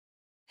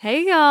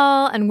Hey,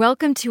 y'all, and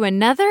welcome to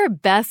another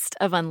Best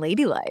of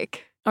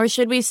Unladylike. Or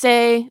should we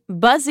say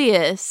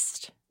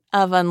buzziest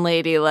of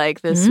Unladylike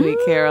this week,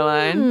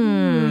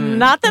 Caroline?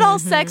 Not that all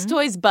sex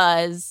toys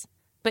buzz,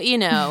 but you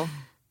know,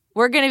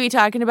 we're going to be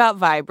talking about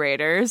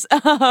vibrators.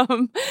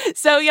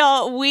 So,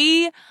 y'all,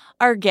 we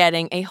are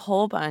getting a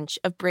whole bunch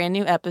of brand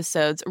new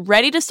episodes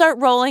ready to start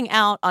rolling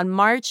out on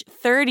March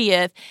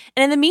 30th.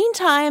 And in the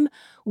meantime,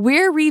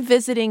 we're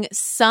revisiting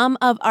some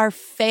of our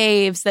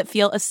faves that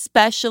feel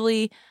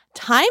especially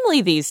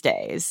timely these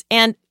days.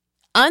 And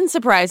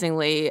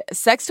unsurprisingly,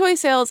 sex toy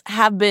sales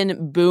have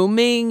been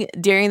booming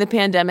during the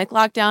pandemic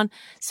lockdown.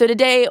 So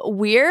today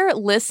we're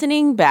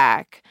listening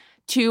back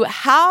to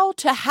how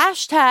to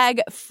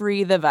hashtag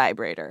free the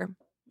vibrator.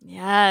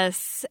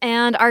 Yes,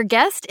 and our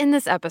guest in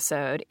this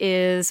episode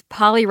is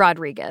Polly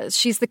Rodriguez.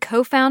 She's the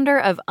co-founder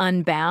of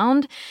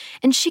Unbound,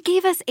 and she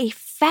gave us a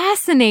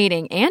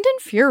fascinating and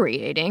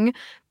infuriating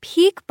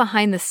peek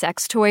behind the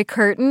sex toy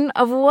curtain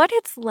of what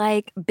it's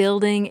like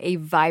building a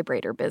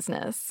vibrator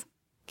business.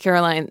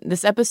 Caroline,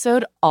 this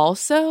episode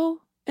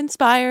also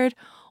inspired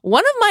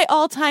one of my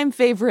all-time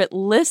favorite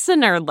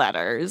listener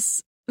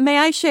letters. May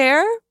I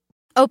share?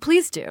 Oh,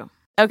 please do.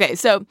 Okay,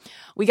 so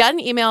we got an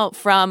email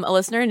from a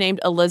listener named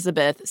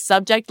Elizabeth,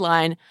 subject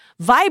line,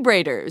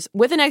 vibrators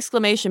with an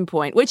exclamation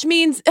point, which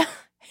means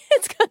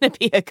it's going to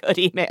be a good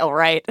email,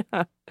 right?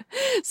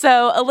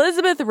 So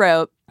Elizabeth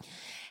wrote,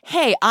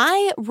 "Hey,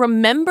 I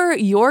remember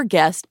your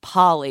guest,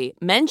 Polly,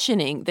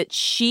 mentioning that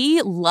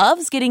she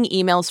loves getting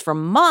emails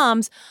from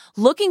moms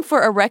looking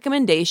for a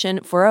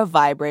recommendation for a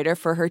vibrator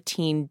for her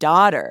teen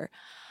daughter.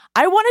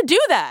 I want to do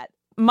that.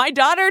 My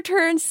daughter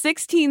turns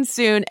 16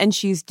 soon, and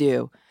she's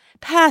due.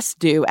 Past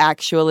due,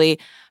 actually.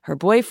 Her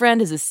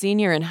boyfriend is a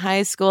senior in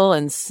high school,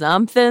 and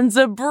something's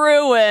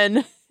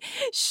a-brewing.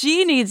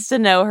 She needs to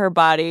know her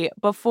body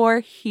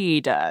before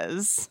he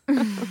does."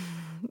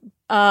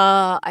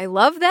 I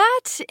love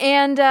that.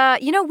 And,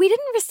 we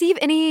didn't receive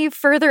any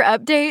further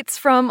updates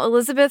from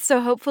Elizabeth,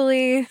 so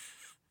hopefully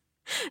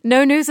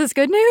no news is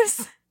good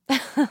news.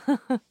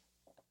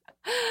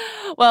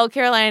 Well,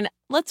 Caroline,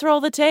 let's roll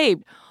the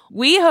tape.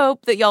 We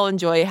hope that y'all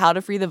enjoy How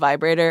to Free the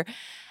Vibrator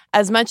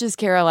as much as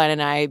Caroline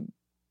and I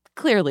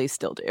clearly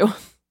still do.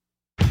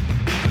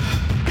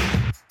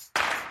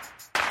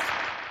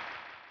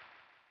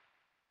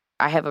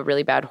 I have a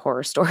really bad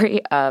horror story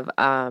of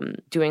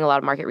doing a lot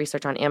of market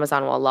research on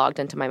Amazon while logged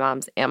into my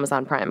mom's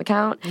Amazon Prime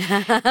account.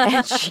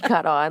 And she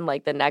got on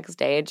like the next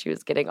day and she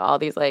was getting all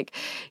these like,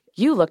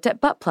 you looked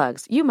at butt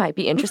plugs. You might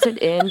be interested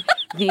in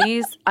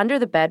these under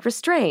the bed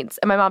restraints.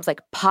 And my mom's like,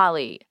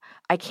 Polly,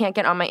 I can't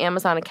get on my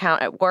Amazon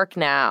account at work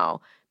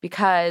now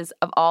because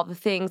of all the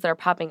things that are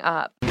popping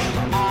up.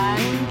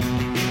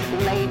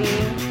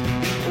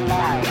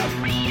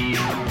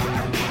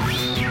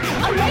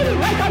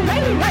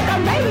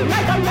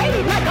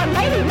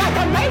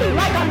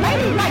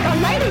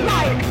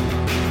 Unladylike.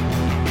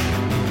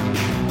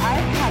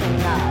 I've had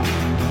enough.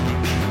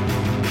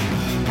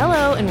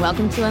 Hello and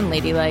welcome to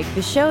Unladylike,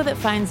 the show that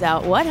finds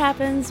out what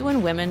happens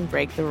when women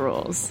break the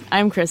rules.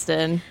 I'm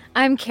Kristen.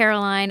 I'm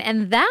Caroline,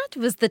 and that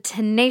was the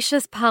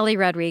tenacious Polly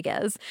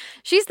Rodriguez.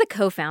 She's the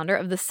co-founder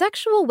of the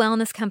sexual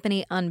wellness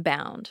company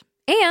Unbound,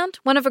 and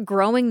one of a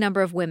growing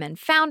number of women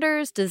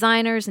founders,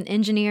 designers, and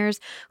engineers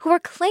who are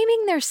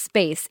claiming their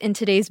space in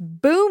today's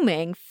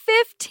booming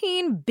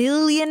 $15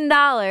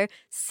 billion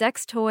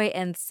sex toy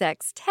and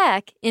sex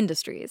tech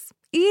industries.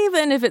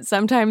 Even if it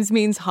sometimes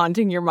means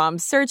haunting your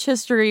mom's search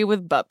history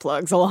with butt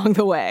plugs along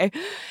the way.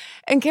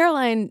 And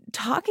Caroline,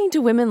 talking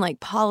to women like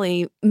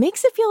Polly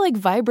makes it feel like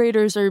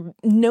vibrators are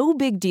no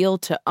big deal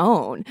to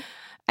own.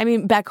 I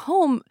mean, back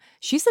home,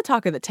 she's the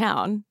talk of the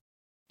town.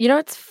 You know,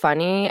 it's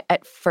funny.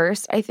 At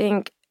first, I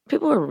think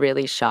people were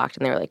really shocked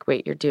and they were like,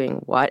 wait, you're doing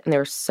what? And they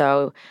were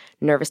so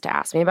nervous to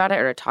ask me about it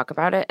or to talk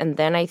about it. And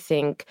then I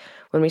think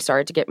when we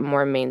started to get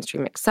more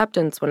mainstream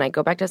acceptance, when I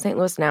go back to St.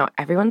 Louis now,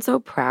 everyone's so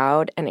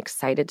proud and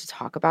excited to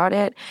talk about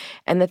it.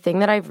 And the thing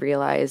that I've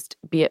realized,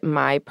 be it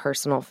my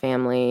personal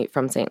family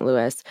from St.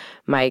 Louis,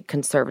 my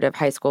conservative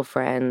high school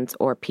friends,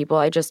 or people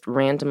I just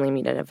randomly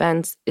meet at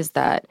events, is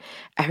that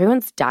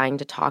everyone's dying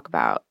to talk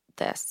about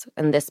this,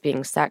 and this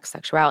being sex,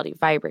 sexuality,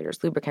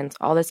 vibrators, lubricants,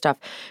 all this stuff.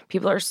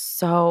 People are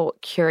so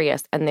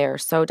curious and they're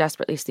so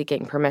desperately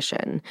seeking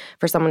permission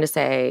for someone to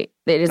say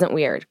it isn't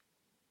weird.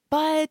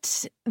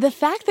 But the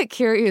fact that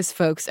curious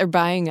folks are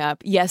buying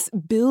up, yes,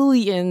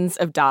 billions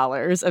of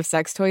dollars of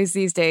sex toys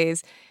these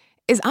days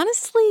is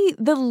honestly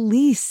the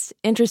least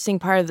interesting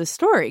part of the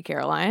story,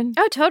 Caroline.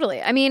 Oh,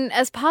 totally. I mean,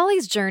 as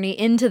Polly's journey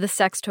into the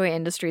sex toy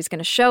industry is going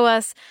to show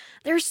us,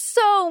 there's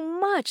so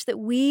much that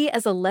we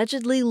as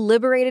allegedly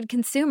liberated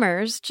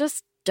consumers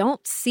just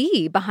don't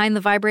see behind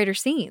the vibrator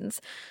scenes.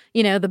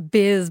 You know, the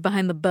biz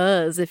behind the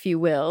buzz, if you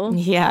will.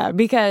 Yeah,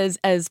 because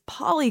as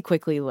Polly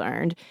quickly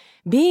learned,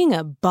 being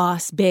a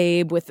boss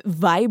babe with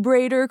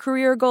vibrator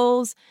career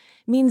goals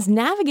means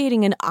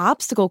navigating an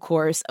obstacle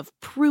course of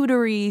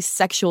prudery,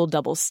 sexual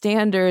double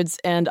standards,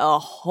 and a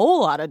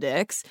whole lot of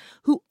dicks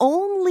who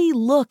only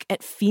look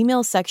at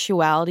female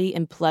sexuality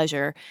and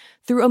pleasure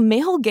through a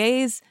male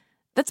gaze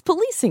that's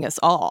policing us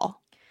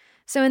all.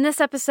 So in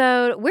this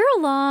episode, we're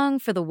along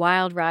for the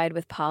wild ride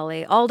with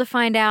Polly, all to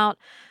find out,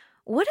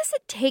 what does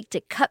it take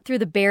to cut through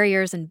the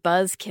barriers and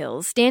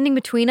buzzkills standing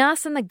between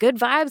us and the good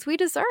vibes we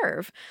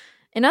deserve?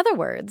 In other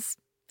words,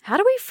 how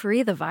do we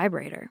free the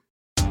vibrator?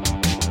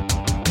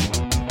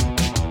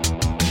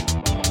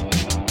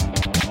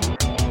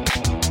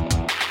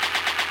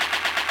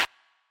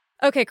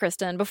 Okay,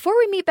 Kristen, before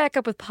we meet back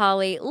up with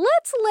Polly,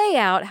 let's lay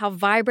out how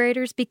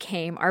vibrators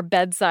became our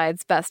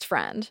bedside's best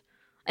friend.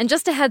 And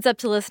just a heads up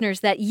to listeners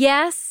that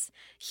yes,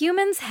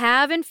 humans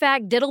have in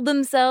fact diddled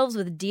themselves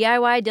with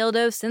DIY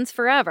dildos since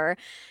forever,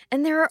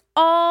 and there are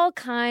all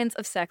kinds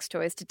of sex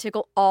toys to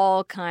tickle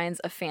all kinds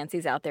of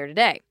fancies out there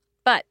today.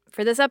 But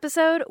for this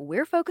episode,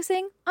 we're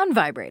focusing on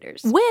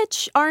vibrators.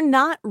 Which are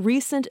not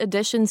recent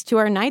additions to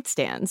our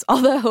nightstands.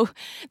 Although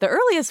the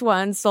earliest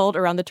ones sold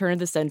around the turn of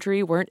the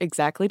century weren't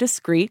exactly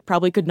discreet,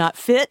 probably could not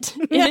fit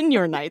in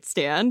your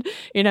nightstand.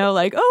 You know,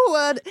 like,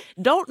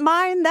 don't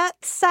mind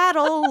that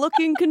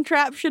saddle-looking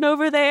contraption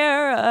over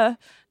there.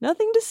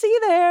 Nothing to see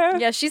there.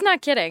 Yeah, she's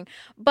not kidding.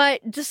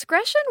 But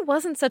discretion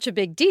wasn't such a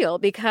big deal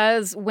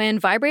because when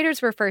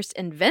vibrators were first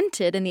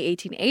invented in the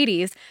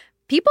 1880s,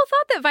 people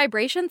thought that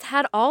vibrations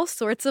had all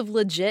sorts of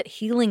legit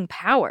healing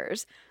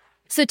powers.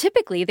 So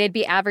typically, they'd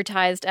be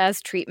advertised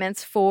as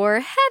treatments for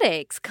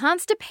headaches,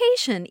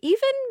 constipation,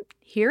 even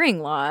hearing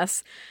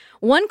loss.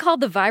 One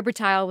called the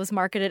Vibratile was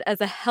marketed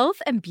as a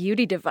health and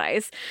beauty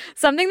device,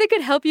 something that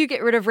could help you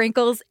get rid of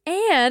wrinkles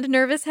and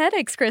nervous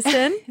headaches,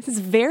 Kristen. It's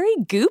very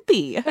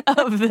goopy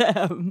of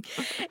them.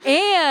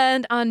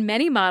 And on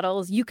many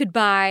models, you could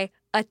buy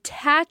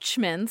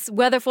attachments,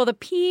 whether for the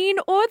peen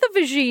or the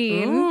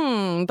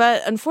vagine.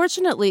 But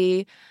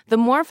unfortunately, the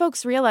more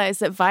folks realized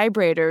that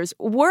vibrators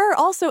were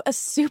also a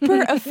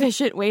super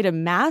efficient way to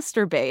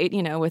masturbate,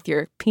 you know, with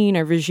your peen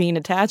or vagine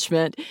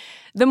attachment,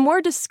 the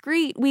more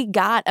discreet we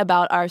got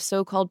about our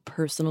so-called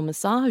personal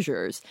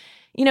massagers.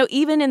 You know,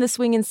 even in the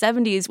swinging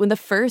 70s, when the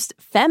first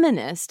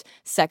feminist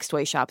sex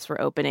toy shops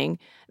were opening,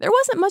 there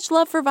wasn't much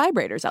love for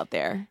vibrators out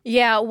there.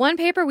 Yeah, one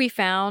paper we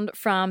found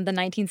from the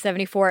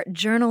 1974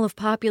 Journal of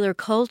Popular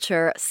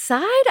Culture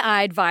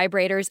side-eyed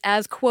vibrators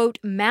as, quote,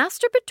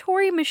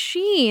 masturbatory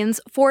machines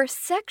for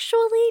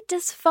sexually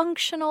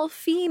dysfunctional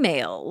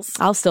females.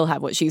 I'll still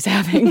have what she's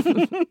having.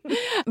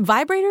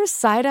 Vibrators'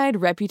 side-eyed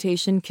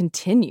reputation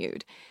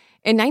continued.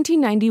 In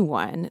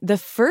 1991, the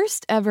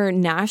first ever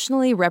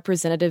nationally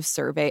representative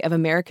survey of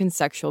American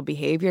sexual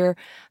behavior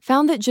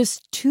found that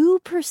just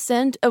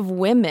 2% of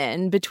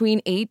women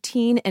between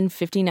 18 and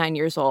 59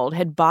 years old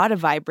had bought a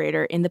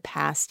vibrator in the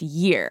past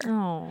year.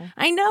 Oh.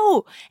 I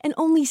know! And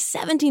only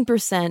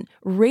 17%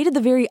 rated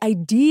the very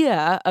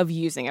idea of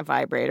using a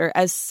vibrator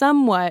as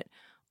somewhat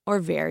or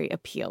very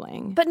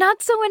appealing. But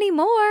not so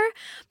anymore.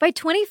 By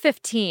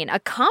 2015, a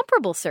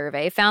comparable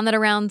survey found that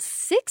around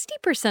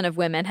 60% of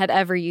women had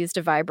ever used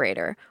a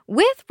vibrator,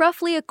 with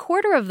roughly a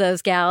quarter of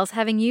those gals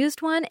having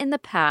used one in the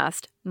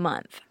past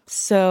month.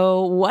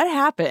 So what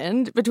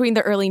happened between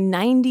the early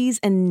 90s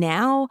and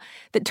now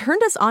that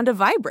turned us onto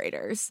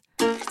vibrators?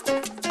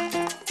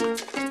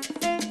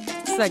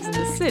 Sex in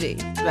the City,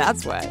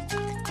 that's what.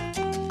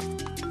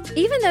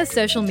 Even though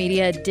social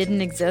media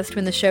didn't exist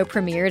when the show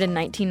premiered in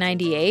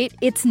 1998,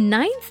 its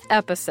 9th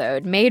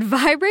episode made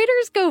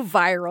vibrators go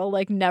viral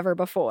like never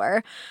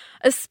before.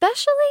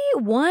 Especially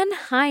one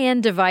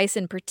high-end device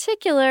in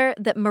particular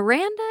that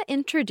Miranda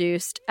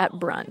introduced at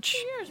brunch.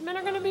 Men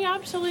are going to be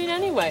obsolete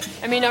anyway.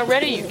 I mean,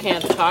 already you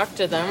can't talk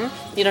to them.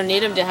 You don't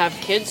need them to have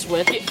kids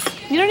with.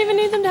 You don't even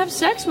need them to have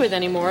sex with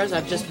anymore, as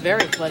I've just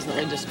very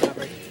pleasantly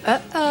discovered.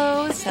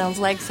 Uh-oh, sounds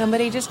like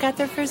somebody just got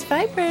their first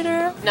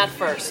vibrator. Not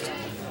first.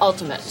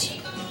 Ultimate.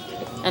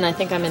 And I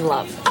think I'm in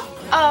love.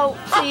 Oh,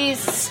 please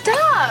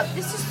stop.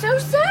 This is so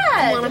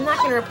sad. Come on, I'm not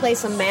going to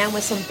replace a man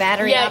with some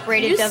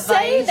battery-operated device. You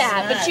say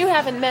that, but you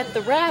haven't met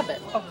the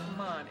rabbit. Oh,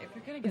 come on. If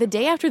you're gonna The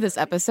day after this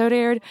episode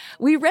aired,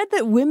 we read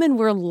that women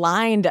were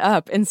lined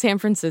up in San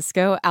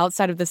Francisco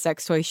outside of the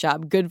sex toy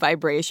shop Good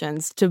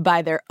Vibrations to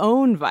buy their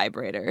own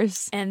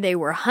vibrators. And they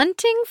were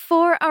hunting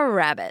for a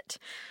rabbit.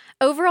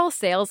 Overall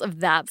sales of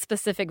that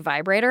specific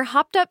vibrator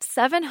hopped up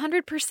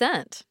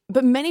 700%.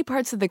 But many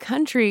parts of the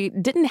country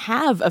didn't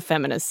have a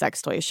feminist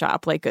sex toy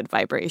shop like Good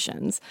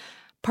Vibrations.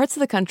 Parts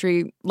of the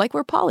country, like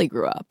where Polly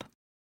grew up.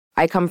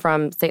 I come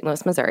from St.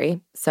 Louis,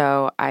 Missouri,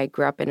 so I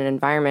grew up in an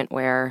environment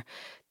where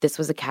this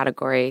was a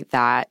category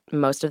that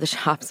most of the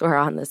shops were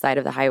on the side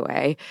of the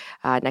highway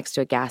next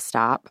to a gas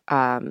stop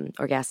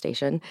or gas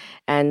station.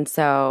 And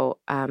so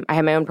I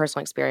had my own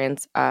personal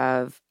experience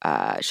of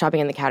shopping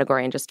in the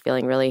category and just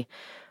feeling really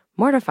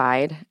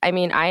mortified. I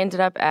mean, I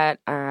ended up at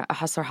a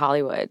Hustler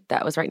Hollywood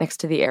that was right next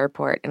to the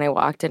airport, and I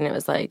walked in and it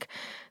was like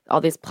all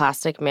these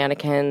plastic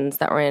mannequins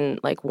that were in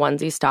like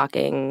onesie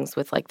stockings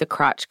with like the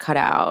crotch cut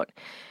out.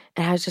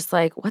 And I was just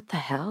like, what the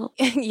hell?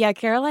 Yeah,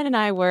 Caroline and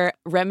I were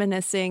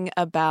reminiscing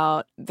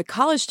about the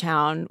college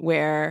town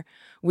where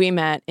we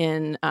met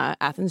in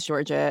Athens,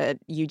 Georgia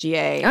at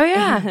UGA. Oh,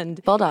 yeah. And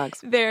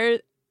Bulldogs. there's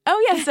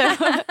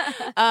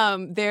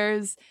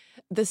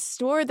the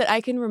store that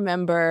I can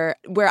remember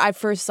where I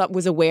first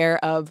was aware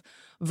of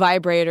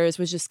vibrators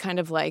was just kind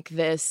of like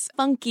this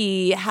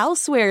funky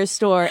houseware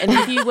store. And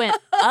if you went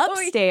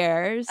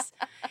upstairs,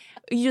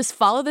 you just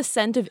follow the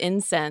scent of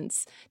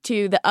incense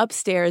to the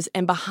upstairs,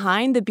 and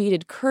behind the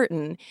beaded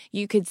curtain,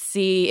 you could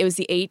see, it was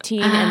the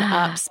 18 and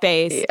up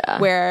space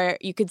where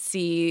you could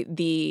see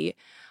the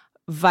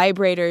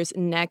vibrators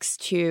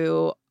next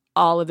to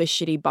all of the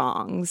shitty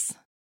bongs.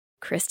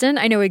 Kristen,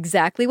 I know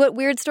exactly what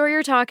weird store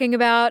you're talking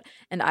about,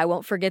 and I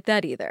won't forget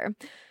that either.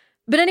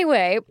 But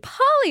anyway,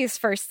 Polly's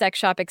first sex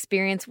shop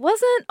experience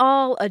wasn't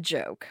all a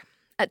joke.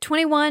 At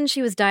 21,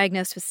 she was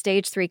diagnosed with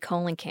stage 3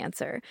 colon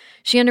cancer.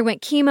 She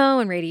underwent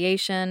chemo and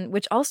radiation,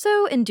 which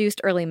also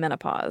induced early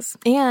menopause.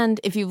 And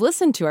if you've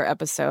listened to our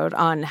episode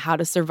on how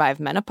to survive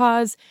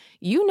menopause,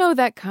 you know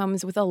that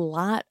comes with a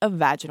lot of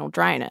vaginal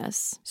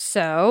dryness.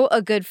 So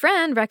a good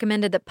friend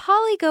recommended that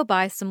Polly go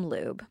buy some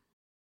lube.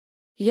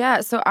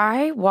 Yeah, so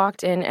I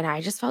walked in and I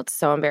just felt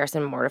so embarrassed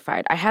and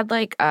mortified. I had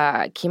like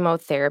a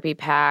chemotherapy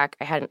pack.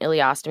 I had an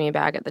ileostomy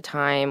bag at the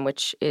time,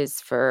 which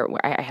is for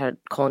I had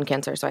colon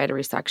cancer, so I had a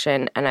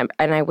resection, and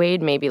I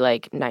weighed maybe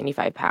like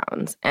 95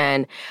 pounds.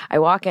 And I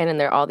walk in and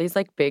there are all these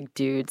like big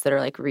dudes that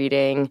are like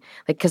reading,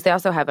 like because they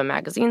also have a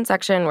magazine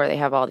section where they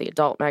have all the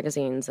adult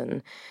magazines,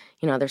 and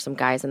you know, there's some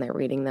guys in there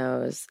reading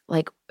those.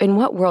 Like, in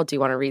what world do you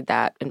want to read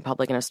that in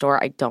public in a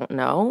store? I don't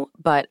know.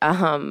 But,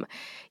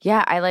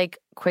 yeah, I, like,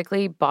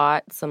 quickly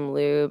bought some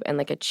lube and,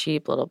 like, a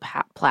cheap little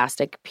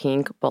plastic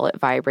pink bullet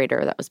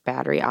vibrator that was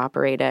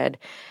battery-operated,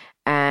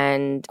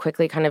 and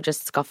quickly kind of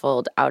just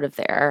scuffled out of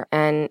there.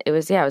 And it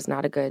was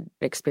not a good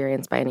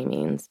experience by any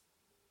means.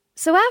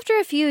 So after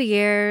a few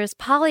years,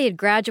 Polly had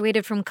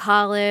graduated from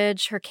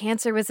college, her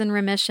cancer was in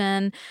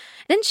remission,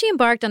 then she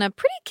embarked on a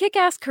pretty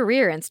kick-ass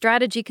career in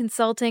strategy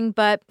consulting,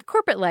 but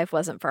corporate life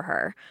wasn't for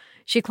her.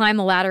 She climbed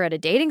the ladder at a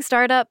dating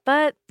startup,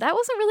 but that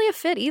wasn't really a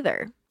fit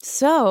either.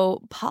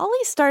 So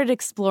Polly started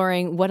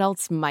exploring what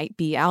else might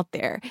be out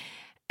there.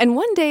 And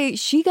one day,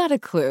 she got a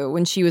clue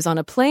when she was on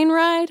a plane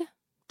ride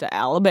to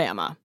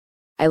Alabama.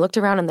 I looked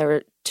around and there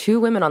were 2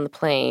 women on the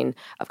plane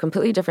of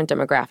completely different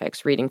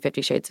demographics reading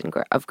 50 Shades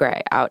of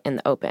Grey out in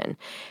the open.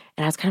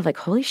 And I was kind of like,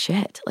 holy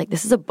shit, like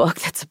this is a book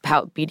that's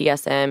about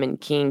BDSM and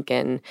kink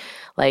and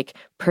like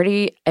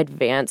pretty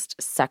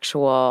advanced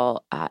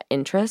sexual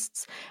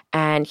interests.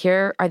 And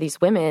here are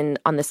these women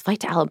on this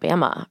flight to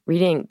Alabama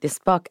reading this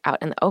book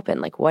out in the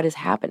open. Like, what is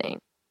happening?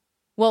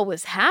 What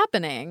was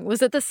happening was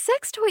that the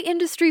sex toy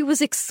industry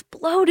was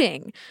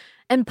exploding.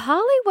 And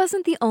Polly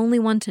wasn't the only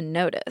one to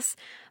notice.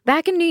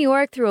 Back in New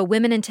York, through a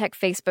Women in Tech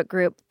Facebook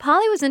group,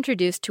 Polly was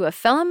introduced to a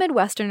fellow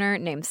Midwesterner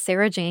named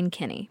Sarah Jane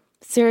Kinney.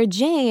 Sarah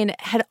Jane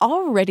had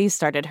already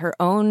started her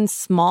own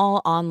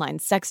small online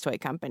sex toy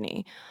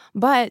company,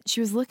 but she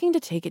was looking to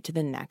take it to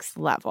the next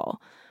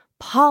level.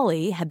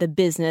 Polly had the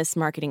business,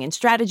 marketing, and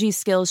strategy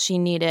skills she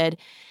needed,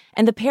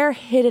 and the pair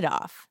hit it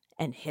off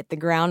and hit the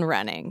ground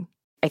running.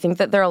 I think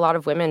that there are a lot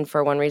of women,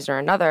 for one reason or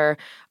another,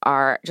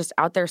 are just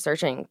out there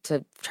searching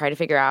to try to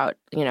figure out,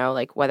 you know,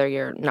 like whether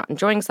you're not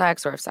enjoying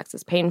sex or if sex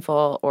is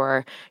painful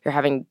or you're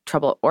having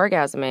trouble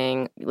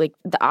orgasming. Like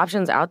the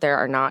options out there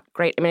are not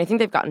great. I mean, I think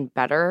they've gotten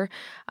better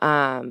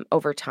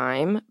over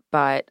time,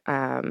 but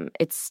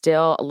it's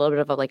still a little bit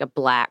of like a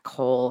black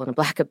hole and a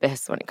black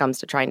abyss when it comes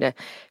to trying to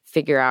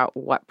figure out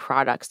what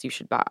products you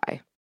should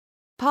buy.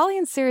 Polly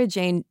and Sarah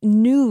Jane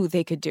knew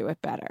they could do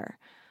it better,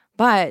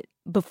 but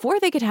before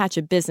they could hatch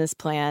a business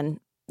plan,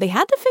 they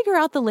had to figure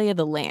out the lay of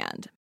the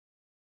land.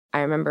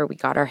 I remember we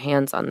got our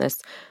hands on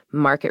this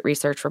market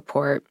research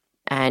report,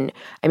 and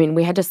I mean,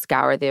 we had to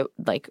scour the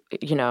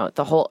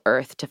whole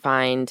earth to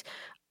find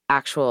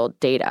actual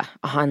data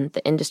on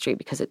the industry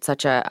because it's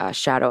such a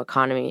shadow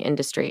economy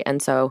industry.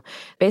 And so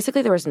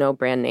basically there was no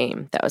brand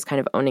name that was kind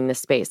of owning the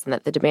space, and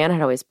that the demand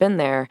had always been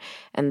there,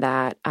 and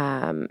that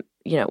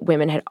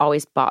women had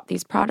always bought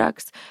these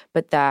products,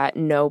 but that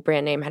no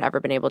brand name had ever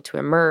been able to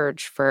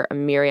emerge for a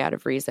myriad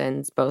of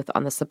reasons, both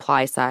on the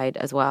supply side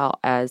as well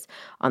as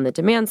on the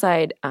demand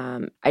side.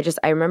 I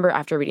remember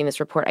after reading this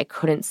report, I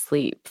couldn't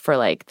sleep for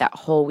like that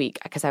whole week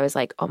because I was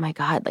like, oh my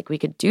God, like we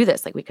could do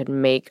this. Like we could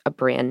make a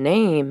brand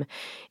name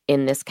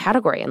in this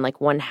category, and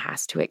like one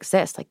has to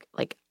exist.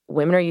 Like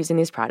women are using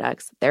these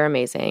products. They're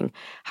amazing.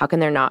 How can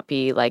there not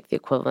be like the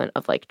equivalent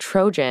of like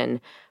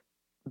Trojan,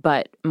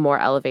 but more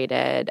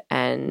elevated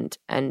and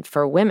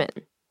for women?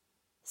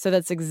 So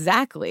that's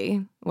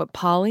exactly what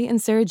Polly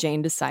and Sarah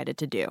Jane decided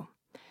to do.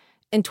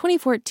 In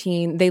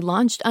 2014, they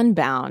launched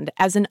Unbound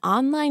as an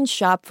online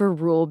shop for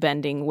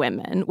rule-bending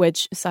women,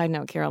 which, side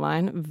note,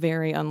 Caroline,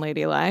 very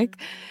unladylike,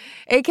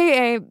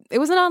 aka it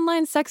was an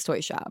online sex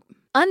toy shop.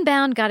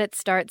 Unbound got its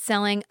start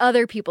selling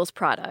other people's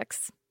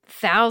products,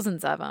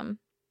 thousands of them,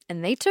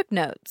 and they took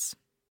notes.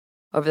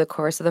 Over the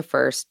course of the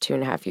first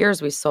 2.5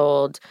 years, we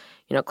sold,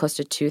 close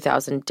to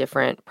 2,000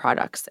 different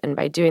products. And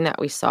by doing that,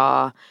 we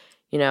saw,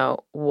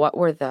 what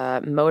were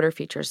the motor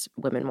features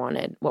women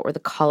wanted? What were the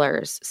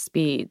colors,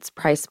 speeds,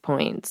 price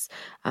points,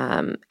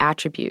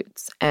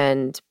 attributes?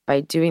 And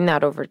by doing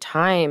that over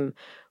time,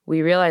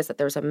 we realized that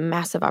there was a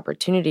massive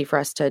opportunity for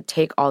us to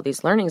take all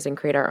these learnings and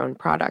create our own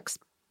products.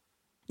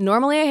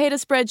 Normally, I hate a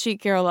spreadsheet,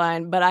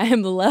 Caroline, but I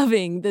am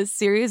loving this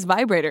serious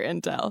vibrator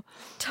intel.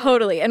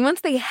 Totally. And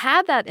once they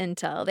had that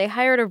intel, they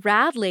hired a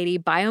rad lady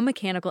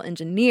biomechanical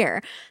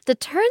engineer to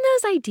turn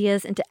those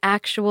ideas into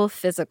actual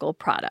physical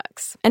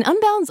products. And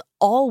Unbound's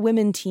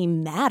all-women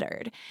team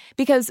mattered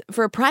because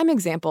for a prime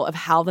example of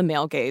how the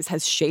male gaze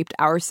has shaped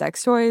our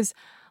sex toys,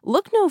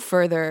 look no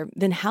further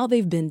than how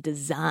they've been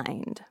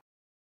designed.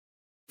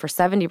 For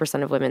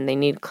 70% of women, they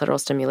need clitoral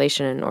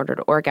stimulation in order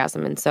to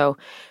orgasm. And so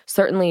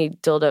certainly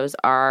dildos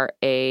are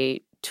a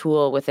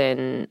tool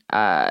within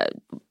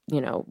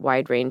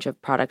wide range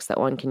of products that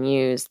one can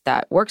use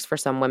that works for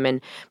some women.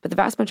 But the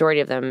vast majority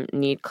of them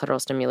need clitoral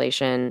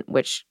stimulation,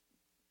 which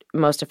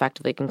most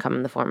effectively can come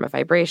in the form of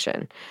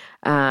vibration.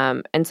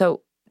 And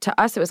so to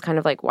us, it was kind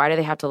of like, why do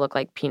they have to look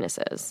like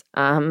penises?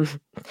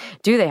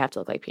 Do they have to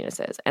look like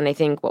penises? And I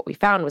think what we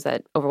found was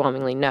that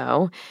overwhelmingly,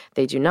 no,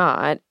 they do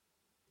not.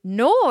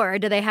 Nor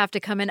do they have to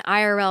come in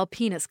IRL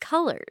penis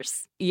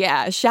colors.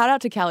 Yeah, shout out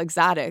to Cal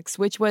Exotics,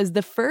 which was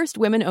the first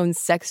women-owned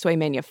sex toy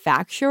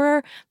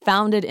manufacturer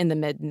founded in the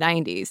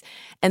mid-90s.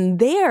 And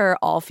their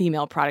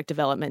all-female product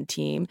development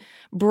team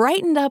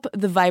brightened up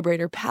the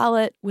vibrator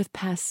palette with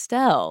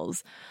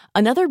pastels.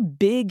 Another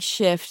big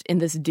shift in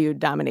this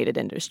dude-dominated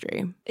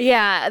industry.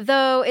 Yeah,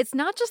 though it's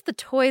not just the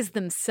toys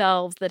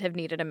themselves that have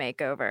needed a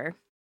makeover.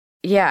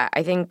 Yeah,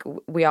 I think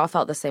we all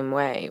felt the same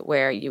way,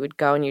 where you would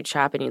go and you'd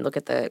shop and you look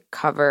at the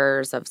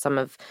covers of some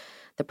of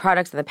the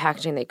products and the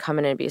packaging. They come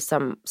in and be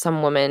some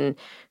woman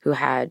who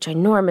had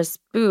ginormous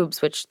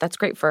boobs, which that's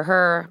great for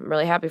her. I'm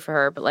really happy for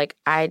her. But like,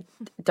 I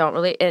don't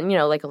really, and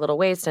like a little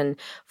waist and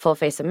full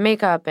face of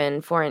makeup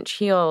and 4-inch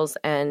heels.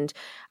 And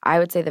I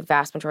would say the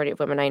vast majority of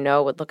women I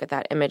know would look at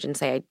that image and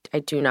say, I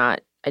do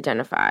not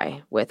identify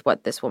with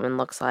what this woman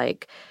looks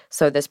like.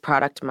 So this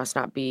product must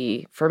not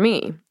be for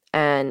me.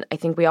 And I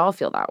think we all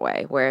feel that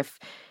way, where if,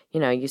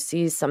 you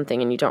see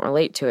something and you don't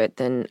relate to it,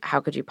 then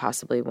how could you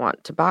possibly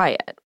want to buy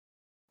it?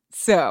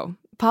 So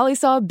Polly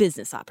saw a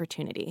business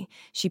opportunity.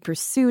 She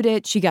pursued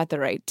it. She got the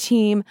right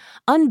team.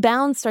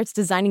 Unbound starts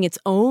designing its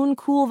own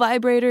cool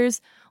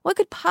vibrators. What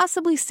could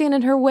possibly stand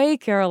in her way,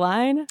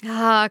 Caroline?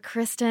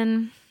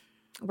 Kristen,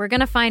 we're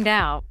going to find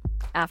out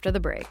after the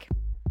break.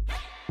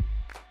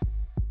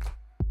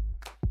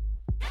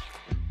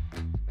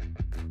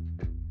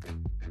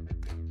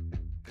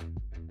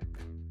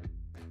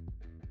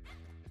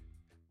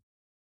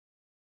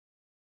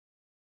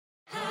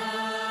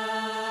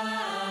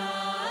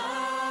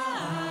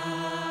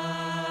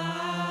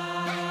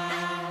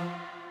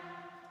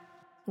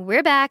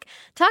 We're back,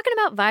 talking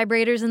about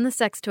vibrators in the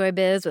sex toy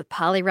biz with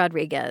Polly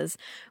Rodriguez.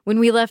 When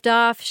we left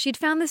off, she'd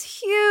found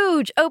this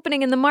huge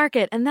opening in the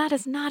market, and that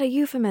is not a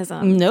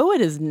euphemism. No,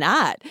 it is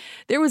not.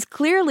 There was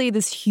clearly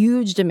this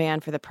huge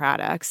demand for the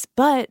products,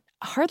 but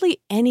hardly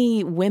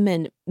any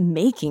women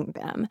making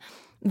them.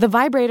 The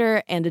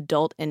vibrator and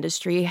adult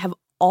industry have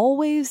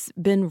always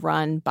been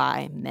run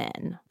by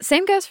men.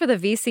 Same goes for the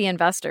VC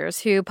investors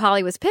who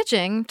Polly was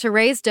pitching to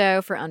raise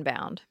dough for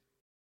Unbound.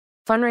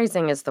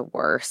 Fundraising is the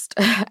worst.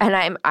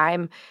 And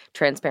I'm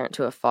transparent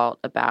to a fault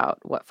about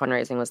what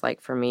fundraising was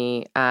like for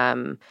me.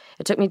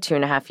 It took me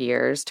 2.5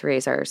 years to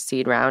raise our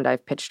seed round.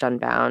 I've pitched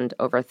Unbound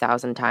over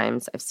 1,000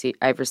 times.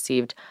 I've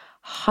received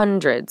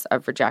hundreds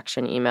of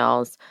rejection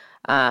emails.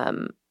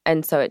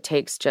 And so it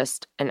takes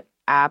just an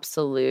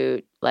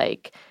absolute,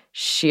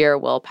 sheer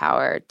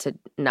willpower to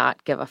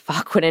not give a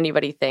fuck what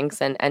anybody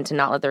thinks and to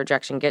not let the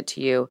rejection get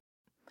to you.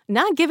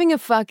 Not giving a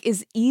fuck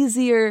is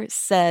easier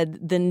said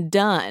than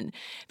done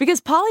because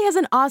Polly has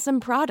an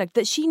awesome product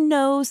that she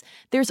knows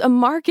there's a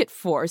market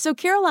for. So,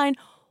 Caroline,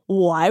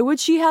 why would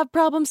she have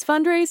problems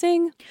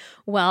fundraising?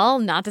 Well,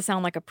 not to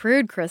sound like a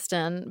prude,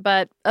 Kristen,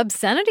 but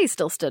obscenity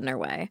still stood in her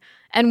way.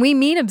 And we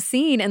mean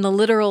obscene in the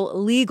literal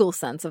legal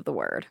sense of the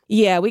word.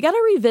 Yeah, we got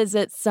to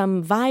revisit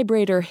some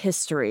vibrator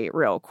history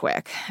real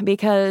quick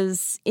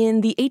because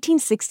in the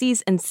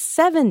 1860s and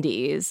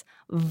 70s,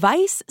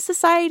 vice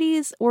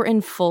societies were in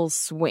full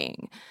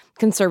swing.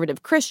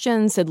 Conservative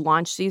Christians had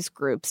launched these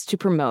groups to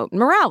promote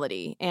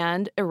morality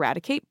and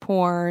eradicate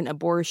porn,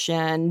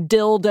 abortion,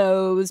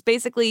 dildos,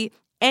 basically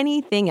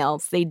anything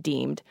else they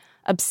deemed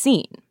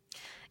obscene.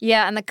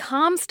 Yeah, and the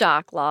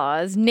Comstock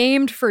laws,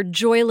 named for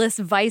joyless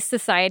Vice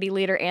Society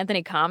leader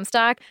Anthony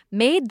Comstock,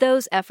 made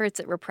those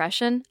efforts at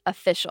repression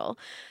official.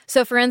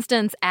 So, for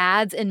instance,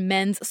 ads in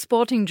men's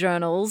sporting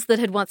journals that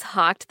had once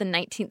hawked the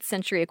 19th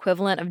century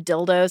equivalent of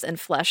dildos and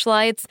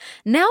fleshlights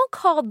now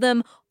called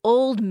them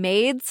old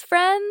maids'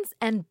 friends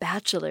and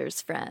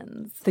bachelors'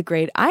 friends. The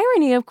great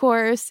irony, of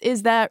course,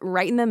 is that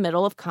right in the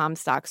middle of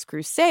Comstock's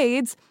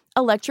crusades,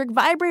 electric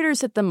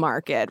vibrators hit the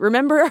market.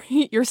 Remember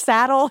your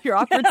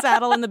awkward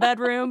saddle in the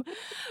bedroom?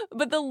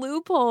 But the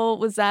loophole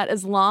was that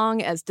as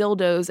long as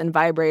dildos and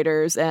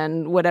vibrators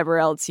and whatever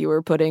else you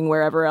were putting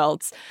wherever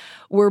else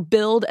were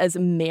billed as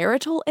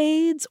marital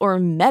aids or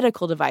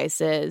medical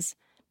devices,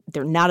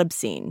 they're not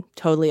obscene.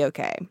 Totally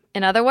okay.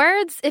 In other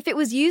words, if it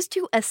was used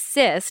to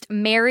assist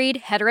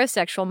married,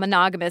 heterosexual,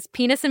 monogamous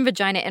penis and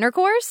vagina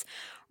intercourse,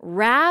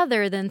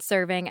 rather than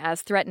serving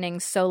as threatening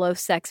solo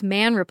sex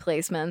man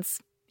replacements,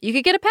 you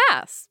could get a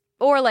pass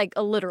or like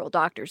a literal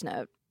doctor's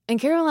note. And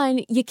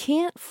Caroline, you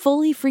can't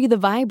fully free the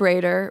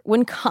vibrator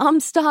when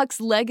Comstock's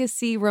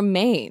legacy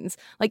remains.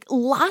 Like,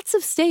 lots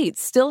of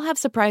states still have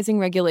surprising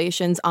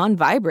regulations on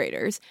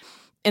vibrators.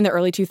 In the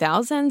early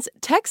 2000s,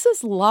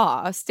 Texas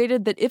law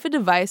stated that if a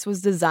device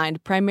was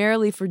designed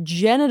primarily for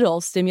genital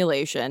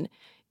stimulation,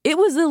 it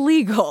was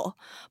illegal.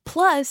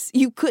 Plus,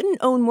 you couldn't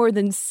own more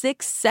than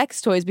 6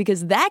 sex toys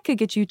because that could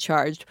get you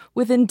charged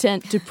with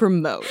intent to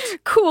promote.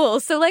 Cool.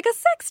 So like a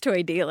sex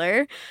toy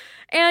dealer.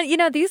 And,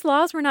 these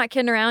laws were not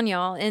kidding around,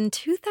 y'all. In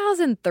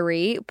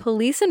 2003,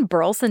 police in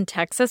Burleson,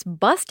 Texas,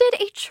 busted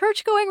a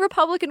church-going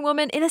Republican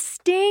woman in a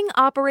sting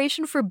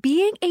operation for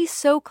being a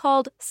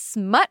so-called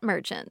smut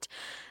merchant,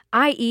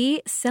 i.e.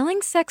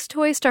 selling sex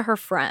toys to her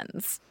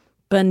friends.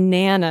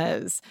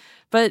 Bananas.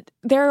 But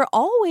there are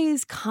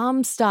always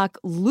Comstock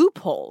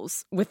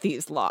loopholes with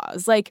these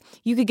laws. Like,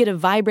 you could get a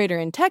vibrator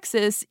in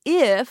Texas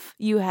if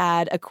you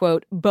had a,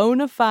 quote,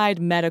 bona fide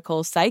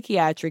medical,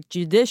 psychiatric,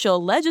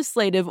 judicial,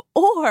 legislative,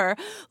 or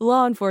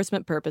law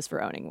enforcement purpose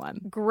for owning one.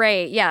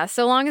 Great. Yeah.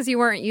 So long as you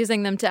weren't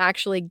using them to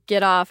actually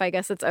get off, I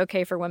guess it's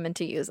okay for women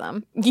to use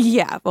them.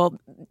 Yeah. Well,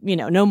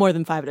 no more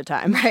than 5 at a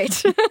time.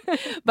 Right.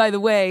 By the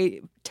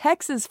way,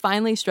 Texas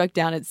finally struck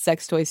down its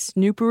sex toy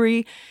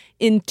snoopery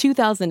in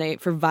 2008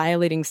 for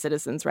violating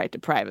citizens' right to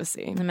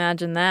privacy.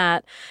 Imagine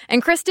that.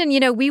 And Kristen,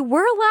 we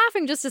were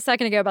laughing just a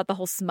second ago about the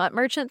whole smut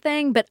merchant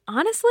thing, but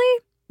honestly,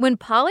 when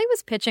Polly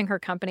was pitching her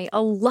company,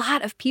 a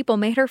lot of people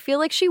made her feel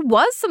like she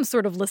was some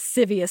sort of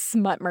lascivious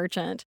smut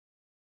merchant.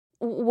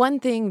 One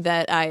thing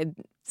that I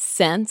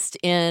sensed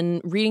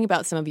in reading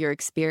about some of your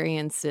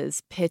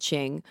experiences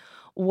pitching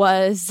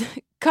was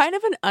kind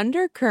of an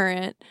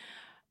undercurrent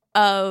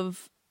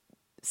of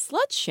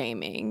slut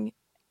shaming.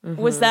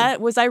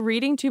 Mm-hmm. Was I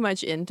reading too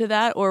much into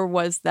that, or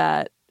was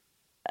that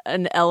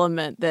an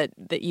element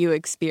that you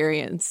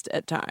experienced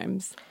at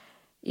times?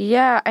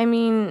 Yeah, I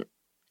mean,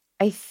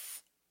 God,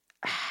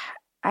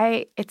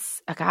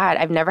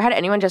 I've never had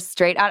anyone just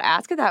straight out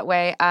ask it that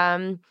way.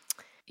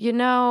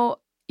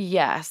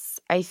 Yes,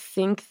 I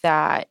think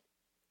that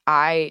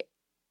I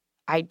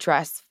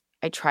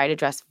try to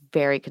dress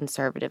very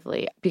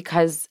conservatively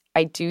because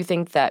I do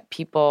think that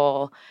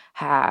people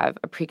have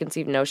a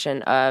preconceived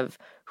notion of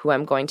who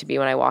I'm going to be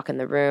when I walk in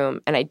the room.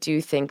 And I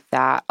do think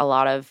that a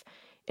lot of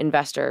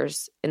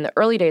investors in the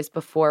early days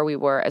before we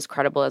were as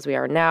credible as we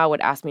are now would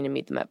ask me to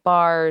meet them at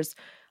bars,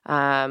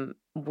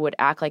 would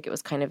act like it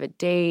was kind of a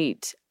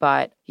date.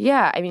 But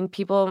yeah, I mean,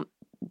 people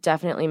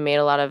definitely made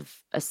a lot of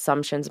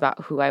assumptions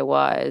about who I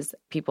was.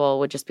 People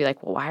would just be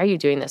like, well, why are you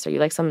doing this? Are you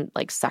like some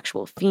like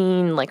sexual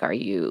fiend? Like, are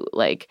you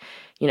like,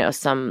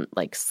 some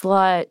like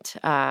slut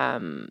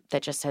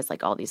that just has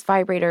like all these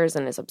vibrators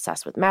and is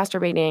obsessed with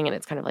masturbating? And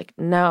it's kind of like,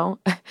 no,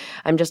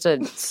 I'm just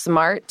a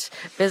smart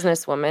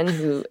businesswoman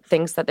who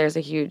thinks that there's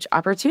a huge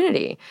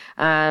opportunity.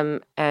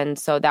 And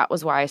so that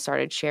was why I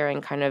started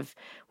sharing kind of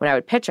when I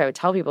would pitch, I would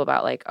tell people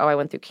about like, oh, I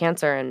went through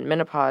cancer and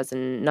menopause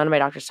and none of my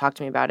doctors talked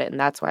to me about it. And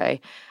that's why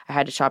I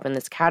had to shop in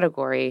this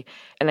category.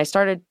 And I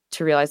started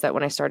to realize that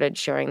when I started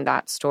sharing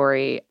that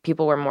story,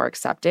 people were more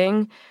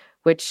accepting,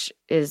 which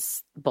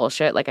is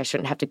bullshit. Like, I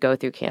shouldn't have to go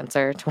through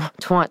cancer to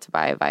want to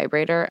buy a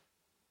vibrator.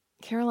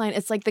 Caroline,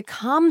 it's like the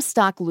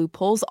Comstock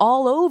loopholes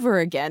all over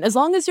again. As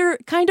long as you're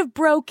kind of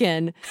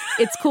broken,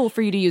 it's cool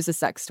for you to use a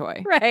sex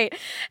toy. Right.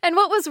 And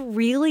what was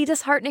really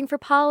disheartening for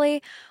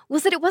Polly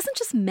was that it wasn't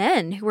just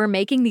men who were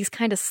making these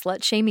kind of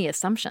slut-shamey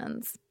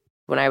assumptions.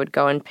 When I would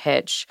go and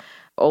pitch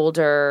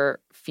older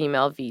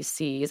female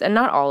VCs, and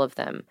not all of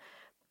them,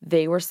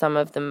 they were some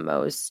of the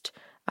most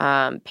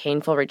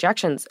painful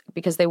rejections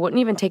because they wouldn't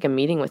even take a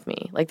meeting with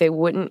me. Like, they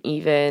wouldn't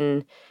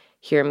even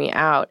hear me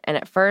out. And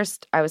at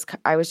first, I was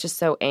just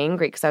so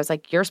angry because I was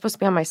like, you're supposed to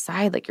be on my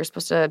side. Like, you're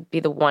supposed to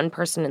be the one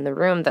person in the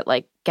room that,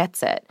 like,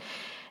 gets it.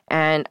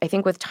 And I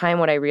think with time,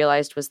 what I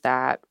realized was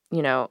that,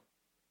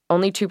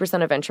 only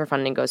 2% of venture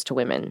funding goes to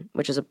women,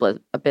 which is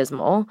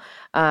abysmal.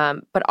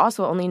 But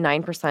also only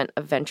 9%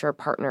 of venture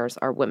partners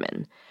are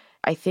women.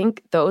 I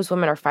think those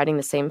women are fighting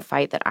the same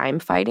fight that I'm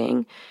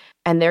fighting.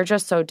 And they're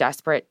just so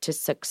desperate to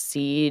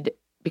succeed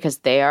because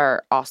they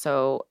are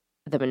also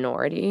the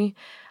minority,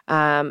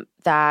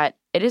 that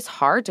it is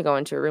hard to go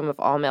into a room of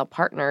all male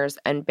partners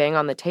and bang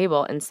on the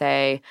table and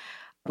say,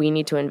 we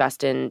need to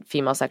invest in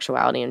female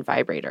sexuality and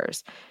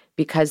vibrators.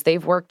 Because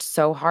they've worked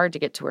so hard to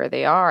get to where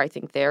they are, I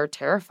think they're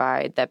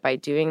terrified that by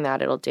doing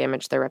that, it'll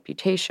damage their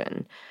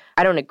reputation.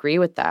 I don't agree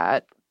with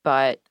that,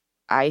 but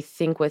I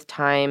think with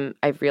time,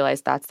 I've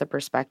realized that's the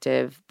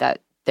perspective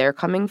that they're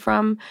coming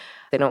from.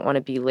 They don't want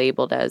to be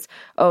labeled as,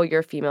 oh, you're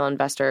a female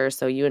investor,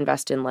 so you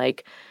invest in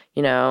like,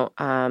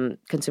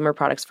 consumer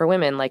products for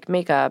women like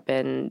makeup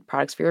and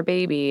products for your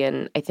baby.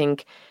 And I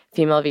think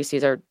female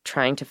VCs are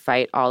trying to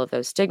fight all of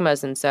those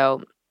stigmas. And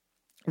so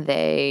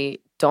they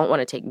don't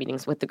want to take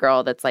meetings with the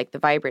girl that's like the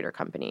vibrator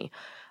company.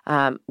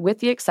 With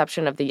the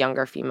exception of the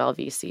younger female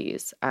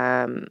VCs,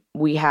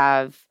 we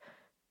have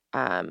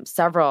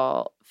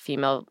several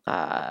female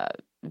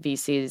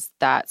VCs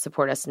that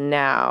support us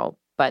now,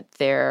 but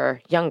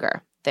they're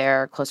younger.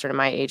 They're closer to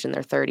my age, in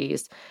their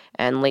 30s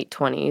and late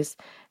 20s,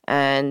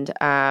 and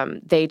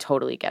they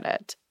totally get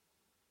it.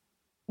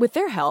 With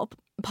their help,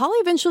 Polly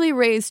eventually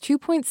raised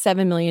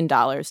 $2.7 million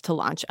to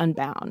launch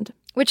Unbound.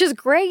 Which is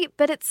great,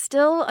 but it's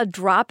still a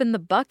drop in the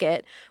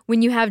bucket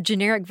when you have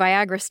generic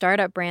Viagra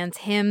startup brands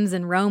Hims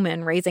and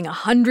Roman raising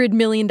 $100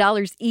 million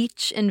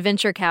each in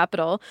venture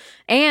capital.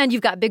 And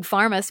you've got Big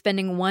Pharma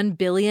spending $1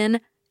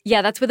 billion,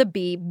 yeah, that's with a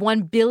B,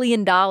 $1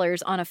 billion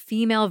on a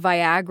female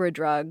Viagra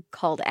drug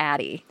called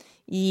Addie.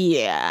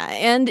 Yeah,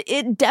 and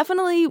it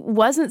definitely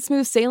wasn't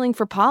smooth sailing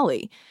for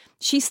Polly.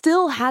 She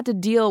still had to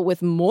deal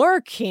with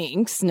more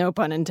kinks, no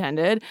pun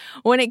intended,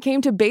 when it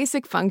came to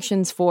basic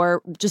functions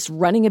for just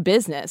running a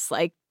business,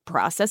 like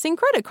processing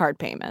credit card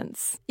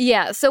payments.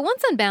 Yeah, so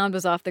once Unbound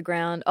was off the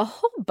ground, a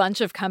whole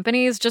bunch of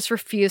companies just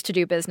refused to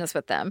do business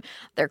with them.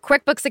 Their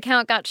QuickBooks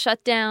account got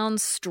shut down,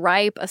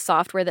 Stripe, a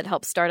software that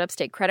helps startups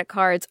take credit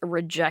cards,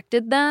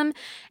 rejected them,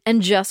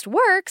 and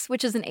JustWorks,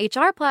 which is an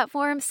HR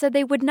platform, said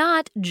they would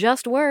not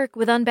just work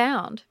with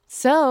Unbound.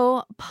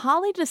 So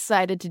Polly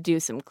decided to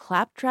do some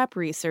claptrap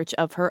research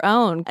of her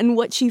own, and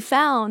what she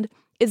found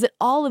is that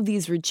all of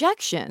these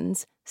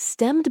rejections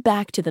stemmed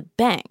back to the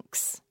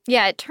banks.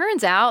 Yeah, it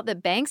turns out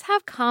that banks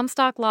have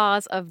Comstock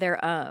laws of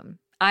their own,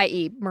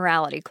 i.e.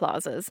 morality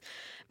clauses.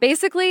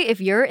 Basically,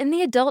 if you're in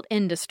the adult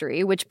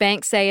industry, which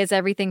banks say is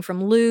everything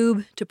from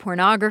lube to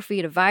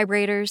pornography to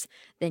vibrators,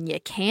 then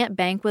you can't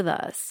bank with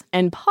us.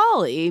 And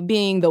Polly,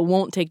 being the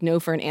won't take no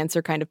for an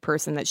answer kind of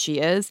person that she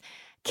is,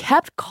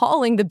 kept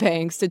calling the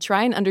banks to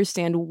try and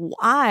understand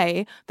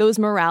why those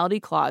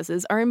morality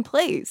clauses are in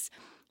place.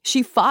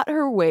 She fought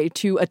her way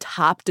to a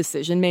top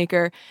decision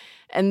maker,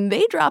 and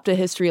they dropped a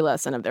history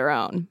lesson of their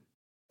own.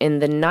 In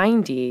the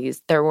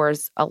 90s, there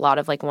was a lot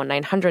of like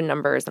 1-900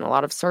 numbers and a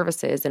lot of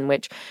services in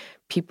which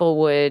people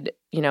would,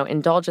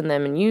 indulge in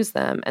them and use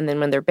them. And then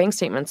when their bank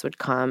statements would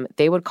come,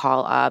 they would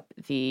call up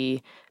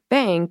the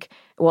bank.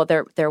 Well,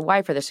 their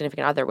wife or their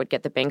significant other would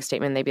get the bank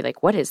statement. And they'd be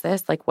like, what is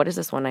this? Like, what is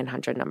this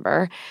 1-900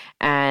 number?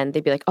 And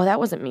they'd be like, oh, that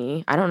wasn't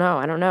me. I don't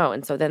know.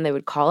 And so then they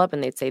would call up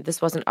and they'd say,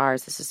 this wasn't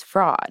ours. This is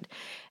fraud.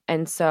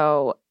 And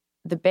so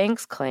the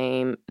banks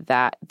claim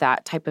that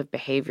that type of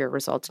behavior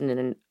resulted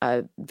in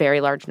a very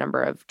large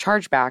number of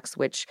chargebacks,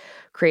 which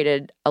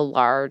created a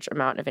large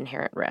amount of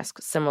inherent risk.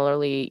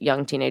 Similarly,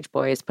 young teenage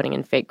boys putting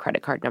in fake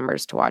credit card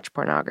numbers to watch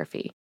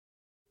pornography.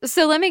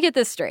 So let me get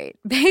this straight.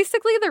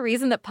 Basically, the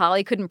reason that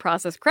Polly couldn't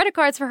process credit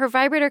cards for her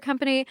vibrator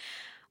company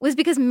was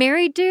because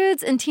married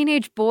dudes and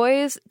teenage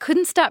boys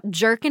couldn't stop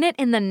jerking it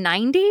in the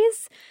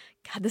 90s?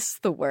 God, this is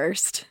the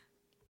worst.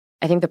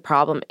 I think the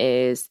problem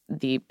is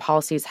the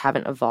policies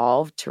haven't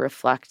evolved to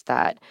reflect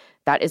that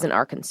that isn't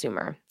our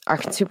consumer. Our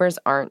consumers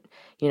aren't,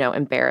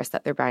 embarrassed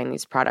that they're buying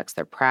these products.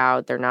 They're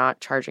proud. They're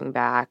not charging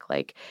back.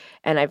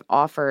 And I've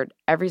offered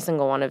every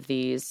single one of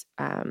these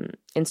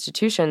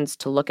institutions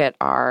to look at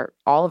all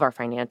of our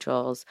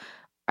financials.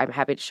 I'm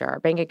happy to share our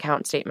bank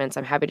account statements.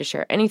 I'm happy to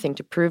share anything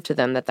to prove to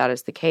them that that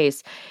is the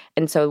case.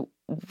 And so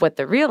what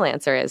the real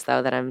answer is,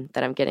 though, that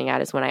I'm getting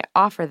at is when I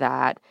offer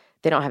that,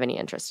 they don't have any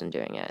interest in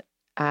doing it.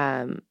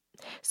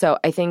 So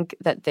I think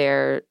that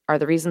there are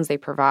the reasons they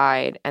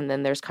provide, and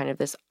then there's kind of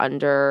this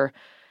undercurrent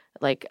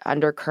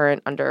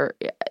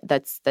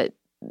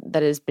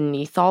that is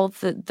beneath all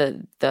of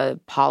the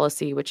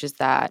policy, which is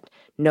that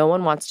no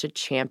one wants to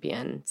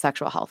champion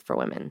sexual health for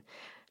women.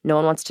 No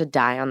one wants to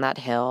die on that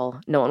hill.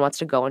 No one wants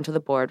to go into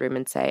the boardroom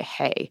and say,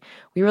 hey,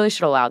 we really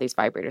should allow these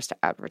vibrators to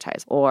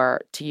advertise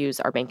or to use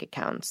our bank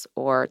accounts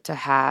or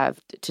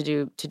to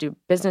do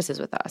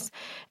businesses with us.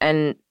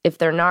 And if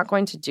they're not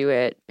going to do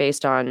it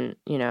based on,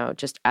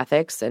 just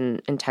ethics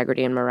and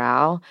integrity and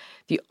morale,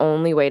 the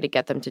only way to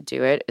get them to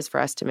do it is for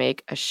us to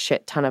make a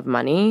shit ton of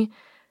money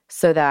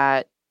so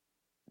that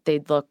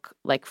they'd look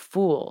like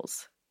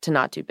fools to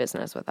not do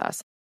business with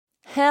us.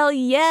 Hell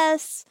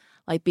yes!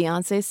 Like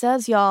Beyonce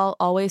says, y'all,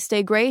 always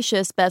stay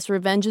gracious. Best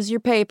revenge is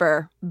your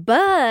paper.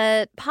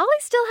 But Polly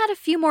still had a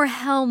few more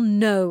hell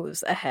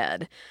no's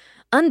ahead.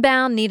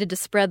 Unbound needed to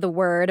spread the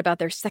word about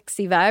their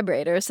sexy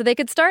vibrators so they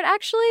could start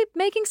actually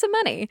making some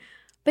money.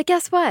 But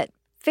guess what?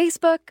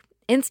 Facebook,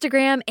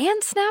 Instagram,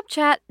 and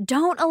Snapchat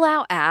don't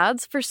allow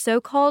ads for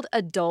so-called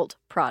adult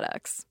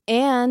products.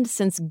 And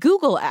since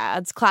Google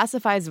Ads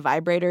classifies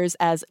vibrators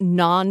as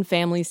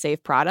non-family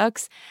safe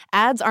products,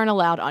 ads aren't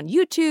allowed on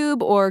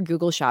YouTube or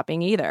Google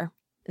Shopping either.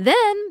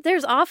 Then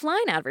there's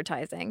offline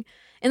advertising.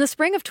 In the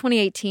spring of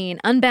 2018,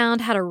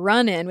 Unbound had a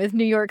run-in with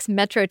New York's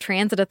Metro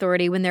Transit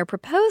Authority when their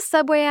proposed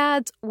subway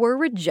ads were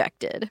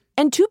rejected.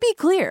 And to be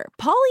clear,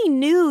 Polly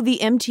knew the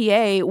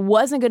MTA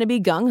wasn't going to be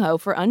gung-ho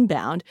for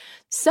Unbound,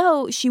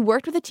 so she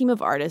worked with a team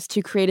of artists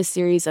to create a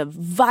series of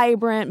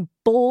vibrant,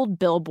 bold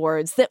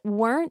billboards that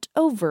weren't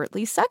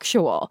overtly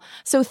sexual.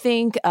 So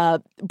think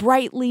a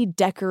brightly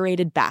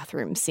decorated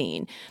bathroom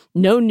scene,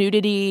 no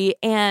nudity,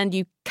 and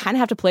you kind of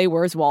have to play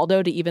Where's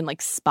Waldo to even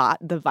spot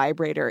the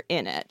vibrator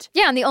in it.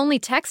 Yeah, and the only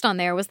text on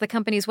there was the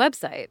company's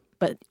website.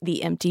 But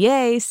the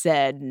MTA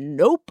said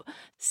nope,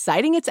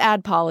 citing its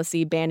ad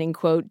policy banning,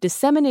 quote,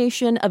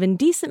 dissemination of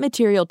indecent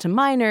material to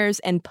minors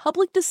and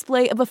public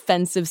display of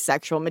offensive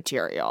sexual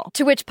material.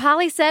 To which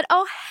Polly said,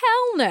 oh,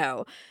 hell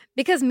no.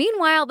 Because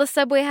meanwhile, the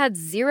subway had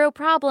zero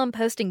problem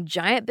posting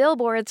giant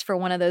billboards for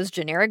one of those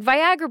generic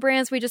Viagra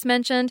brands we just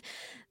mentioned.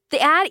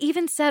 The ad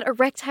even said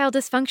erectile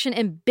dysfunction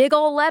in big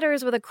old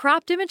letters with a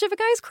cropped image of a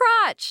guy's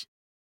crotch.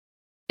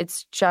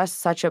 It's just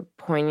such a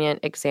poignant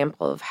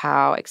example of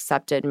how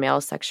accepted male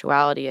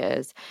sexuality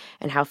is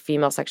and how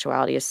female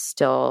sexuality is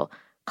still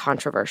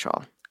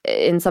controversial.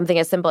 In something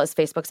as simple as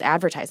Facebook's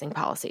advertising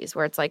policies,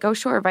 where it's like, oh,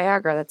 sure,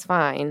 Viagra, that's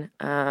fine.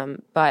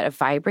 But a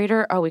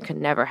vibrator, oh, we could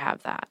never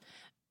have that.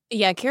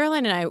 Yeah,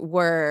 Caroline and I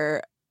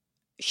were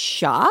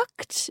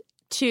shocked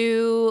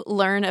to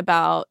learn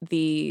about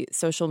the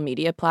social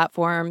media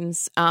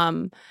platforms'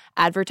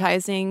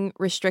 advertising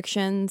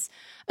restrictions,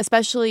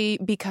 especially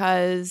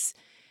because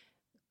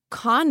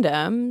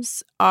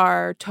condoms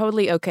are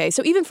totally okay.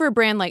 So even for a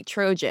brand like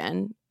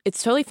Trojan,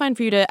 it's totally fine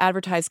for you to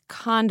advertise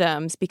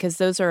condoms because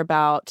those are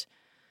about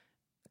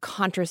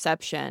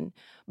contraception.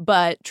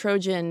 But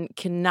Trojan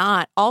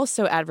cannot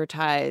also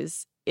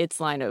advertise its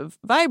line of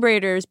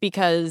vibrators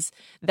because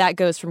that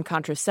goes from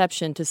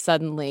contraception to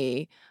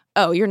suddenly,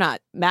 oh, you're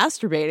not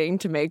masturbating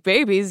to make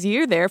babies.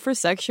 You're there for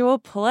sexual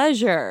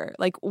pleasure.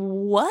 Like,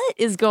 what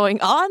is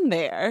going on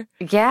there?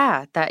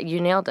 Yeah, that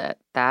you nailed it.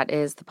 That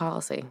is the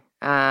policy.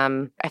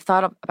 I've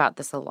thought about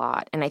this a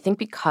lot. And I think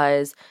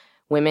because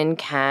women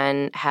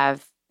can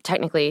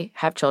technically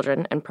have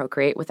children and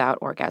procreate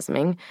without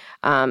orgasming,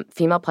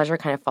 female pleasure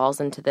kind of falls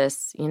into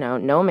this,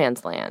 no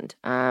man's land,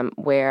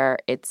 where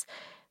it's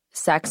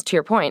sex, to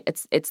your point,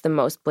 it's the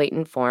most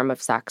blatant form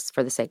of sex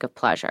for the sake of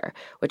pleasure,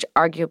 which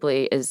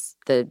arguably is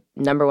the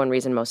number one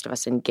reason most of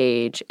us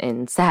engage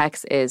in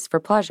sex is for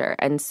pleasure.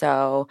 And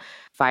so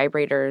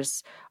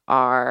vibrators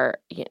are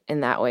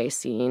in that way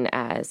seen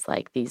as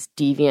like these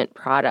deviant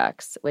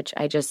products, which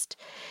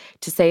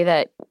to say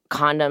that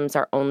condoms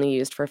are only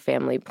used for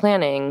family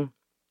planning,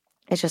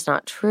 it's just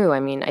not true. I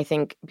mean, I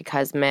think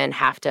because men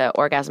have to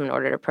orgasm in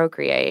order to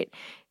procreate,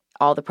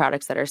 all the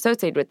products that are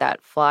associated with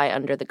that fly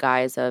under the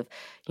guise of,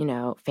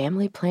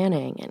 family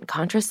planning and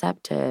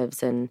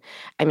contraceptives. And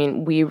I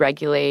mean, we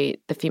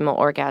regulate the female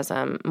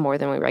orgasm more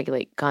than we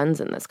regulate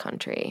guns in this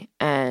country.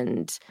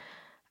 And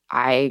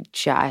I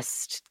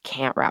just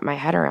can't wrap my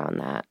head around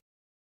that.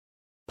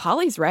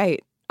 Polly's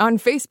right. On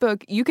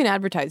Facebook, you can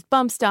advertise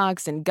bump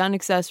stocks and gun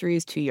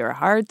accessories to your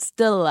heart's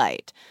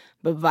delight.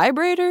 But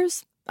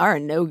vibrators are a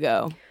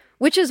no-go.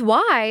 Which is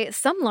why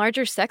some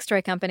larger sex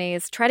toy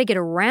companies try to get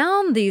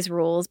around these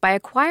rules by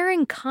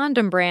acquiring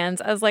condom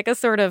brands as like a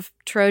sort of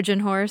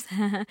Trojan horse.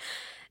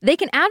 They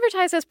can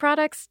advertise those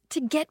products to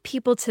get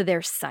people to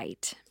their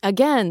site.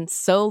 Again,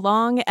 so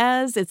long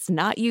as it's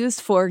not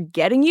used for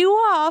getting you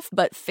off,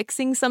 but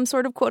fixing some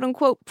sort of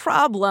quote-unquote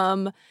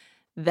problem,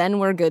 then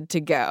we're good to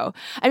go.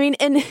 I mean,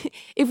 and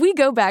if we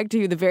go back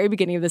to the very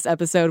beginning of this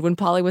episode when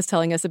Polly was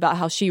telling us about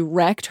how she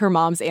wrecked her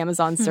mom's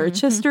Amazon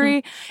search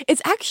history,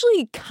 it's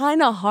actually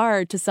kind of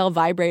hard to sell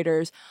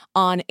vibrators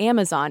on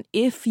Amazon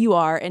if you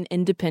are an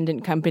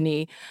independent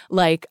company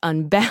like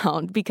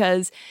Unbound,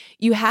 because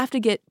you have to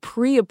get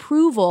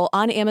pre-approval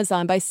on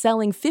Amazon by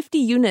selling 50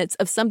 units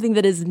of something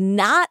that is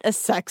not a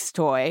sex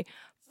toy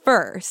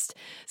first.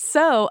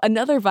 So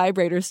another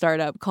vibrator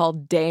startup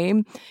called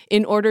Dame,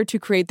 in order to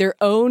create their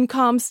own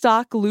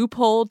Comstock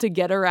loophole to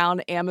get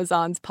around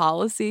Amazon's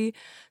policy,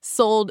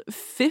 sold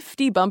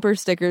 50 bumper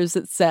stickers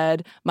that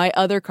said, "My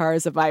other car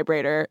is a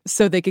vibrator,"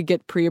 so they could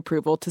get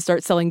pre-approval to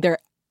start selling their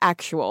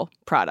actual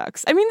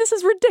products. I mean, this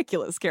is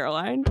ridiculous,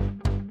 Caroline.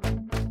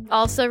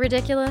 Also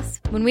ridiculous?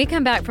 When we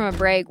come back from a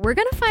break, we're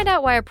going to find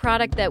out why a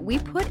product that we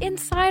put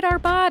inside our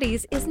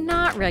bodies is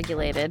not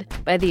regulated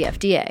by the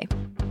FDA.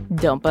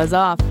 Don't buzz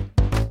off.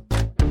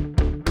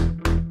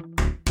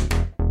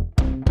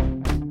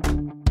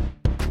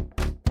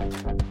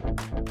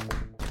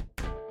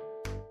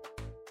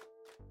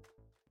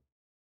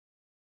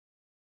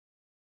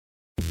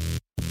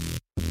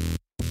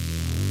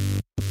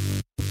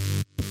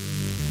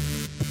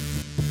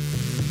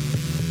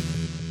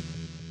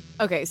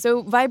 Okay,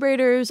 so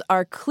vibrators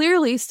are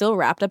clearly still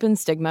wrapped up in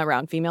stigma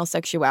around female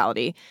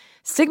sexuality.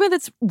 Stigma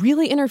that's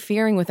really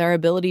interfering with our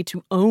ability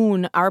to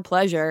own our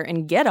pleasure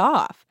and get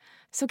off.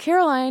 So,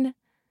 Caroline,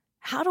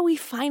 how do we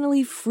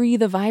finally free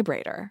the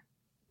vibrator?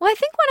 Well, I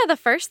think one of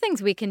the first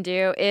things we can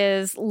do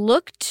is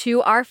look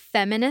to our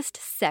feminist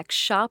sex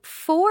shop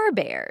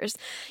forebears.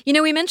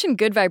 We mentioned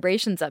Good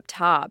Vibrations up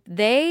top.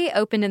 They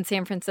opened in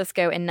San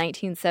Francisco in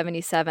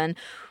 1977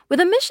 with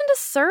a mission to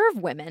serve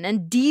women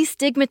and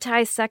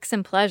destigmatize sex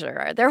and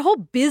pleasure. Their whole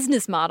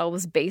business model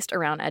was based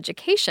around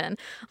education.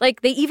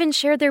 Like, they even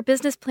shared their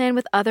business plan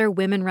with other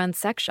women-run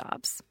sex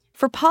shops.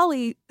 For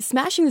Polly,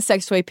 smashing the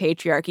sex toy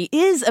patriarchy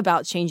is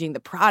about changing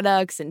the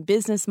products and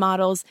business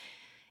models,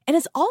 and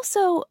it's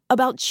also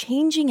about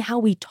changing how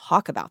we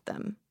talk about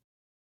them.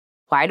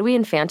 why do we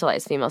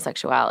infantilize female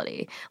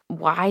sexuality?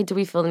 Why do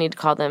we feel the need to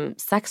call them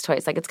sex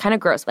toys? Like, it's kind of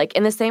gross. Like,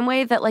 in the same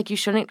way that, like, you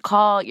shouldn't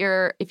call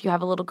if you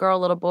have a little girl,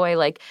 little boy,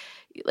 like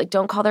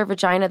don't call their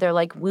vagina their,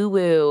 like,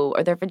 woo-woo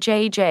or their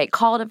vajayjay.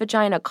 Call it a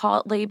vagina.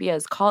 Call it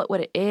labias. Call it what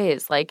it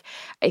is. Like,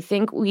 I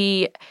think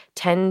we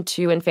tend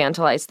to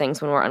infantilize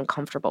things when we're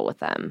uncomfortable with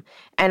them.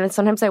 And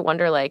sometimes I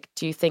wonder, like,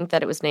 do you think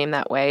that it was named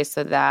that way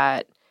so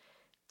that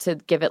to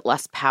give it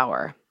less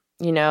power?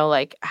 You know,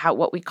 like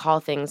what we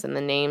call things and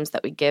the names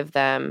that we give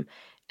them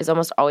is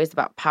almost always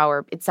about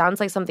power. It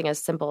sounds like something as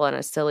simple and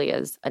as silly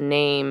as a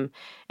name,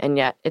 and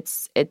yet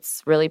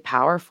it's really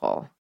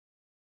powerful.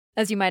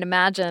 As you might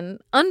imagine,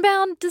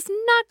 Unbound does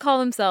not call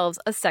themselves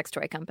a sex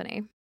toy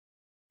company.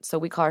 So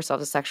we call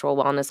ourselves a sexual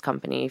wellness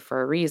company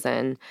for a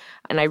reason.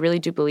 And I really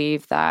do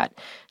believe that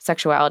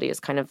sexuality is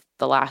kind of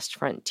the last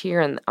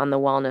frontier on the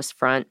wellness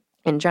front.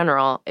 In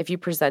general, if you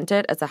present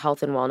it as a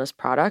health and wellness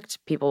product,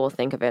 people will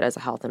think of it as a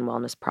health and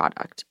wellness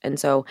product. And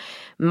so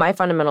my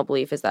fundamental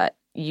belief is that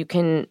you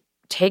can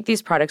take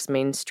these products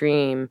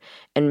mainstream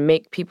and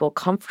make people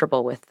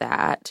comfortable with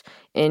that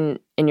in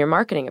your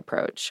marketing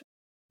approach.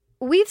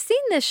 We've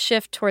seen this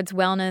shift towards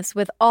wellness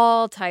with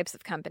all types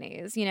of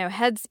companies. You know,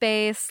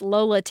 Headspace,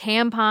 Lola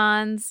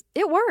tampons.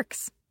 It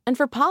works. And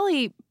for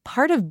Polly,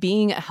 part of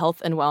being a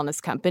health and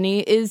wellness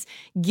company is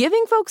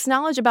giving folks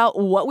knowledge about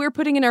what we're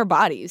putting in our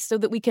bodies so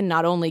that we can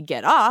not only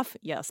get off,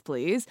 yes,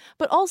 please,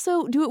 but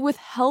also do it with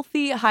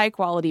healthy,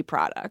 high-quality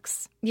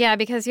products. Yeah,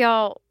 because,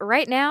 y'all,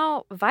 right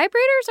now,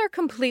 vibrators are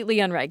completely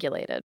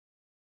unregulated.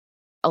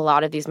 A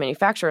lot of these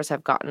manufacturers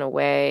have gotten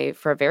away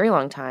for a very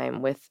long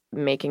time with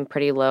making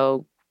pretty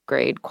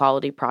low-grade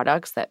quality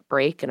products that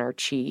break and are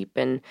cheap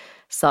and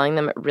selling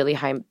them at really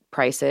high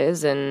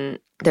prices. And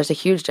there's a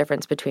huge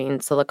difference between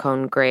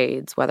silicone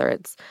grades, whether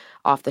it's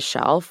off the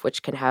shelf,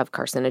 which can have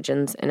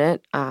carcinogens in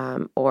it,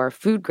 or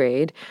food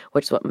grade,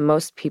 which is what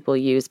most people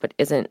use but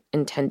isn't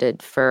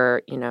intended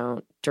for,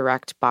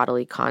 direct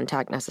bodily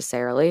contact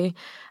necessarily,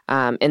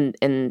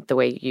 in the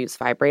way you use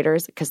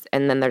vibrators.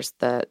 And then there's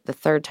the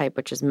third type,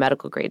 which is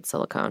medical grade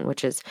silicone,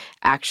 which is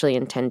actually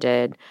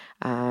intended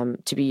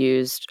to be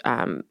used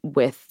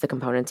with the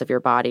components of your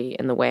body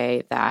in the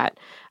way that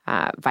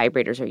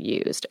vibrators are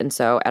used. And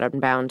so at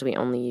Unbound, we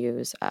only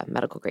use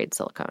medical grade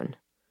silicone.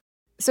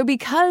 So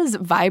because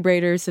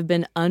vibrators have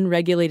been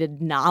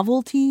unregulated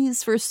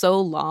novelties for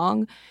so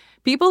long,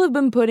 people have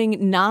been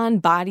putting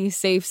non-body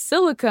safe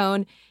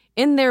silicone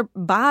in their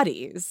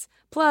bodies.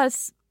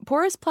 Plus,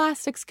 porous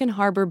plastics can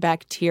harbor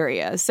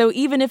bacteria. So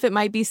even if it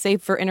might be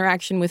safe for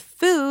interaction with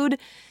food,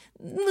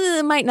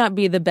 it might not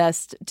be the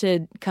best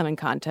to come in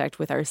contact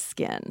with our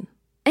skin.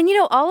 And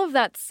all of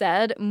that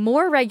said,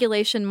 more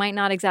regulation might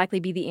not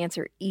exactly be the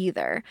answer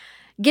either.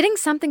 Getting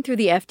something through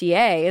the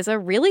FDA is a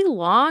really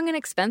long and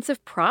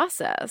expensive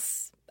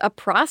process, a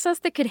process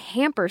that could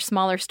hamper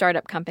smaller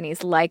startup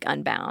companies like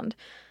Unbound.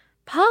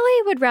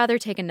 Polly would rather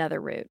take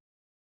another route.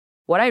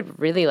 What I'd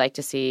really like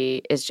to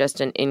see is just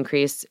an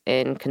increase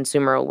in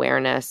consumer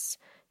awareness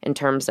in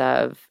terms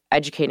of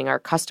educating our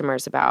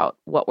customers about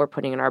what we're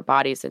putting in our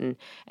bodies and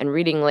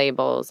reading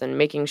labels and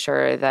making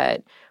sure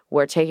that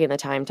we're taking the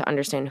time to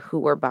understand who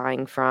we're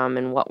buying from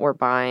and what we're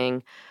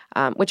buying,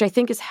 which I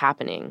think is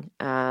happening.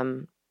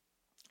 And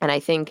I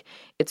think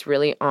it's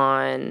really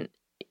on,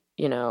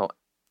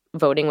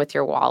 voting with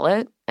your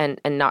wallet and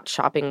not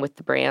shopping with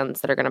the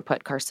brands that are going to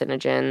put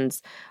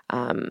carcinogens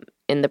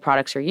in the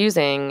products you're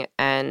using.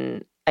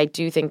 And I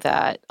do think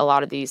that a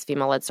lot of these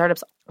female-led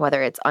startups,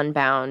 whether it's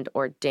Unbound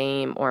or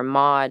Dame or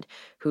Maud,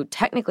 who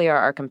technically are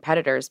our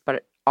competitors,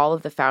 but all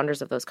of the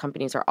founders of those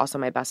companies are also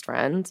my best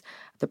friends.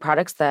 The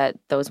products that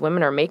those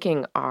women are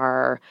making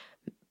are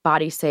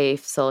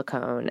body-safe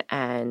silicone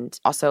and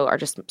also are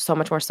just so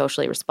much more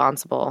socially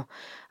responsible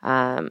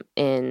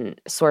in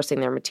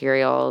sourcing their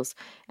materials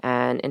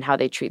and in how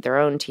they treat their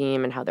own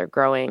team and how they're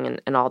growing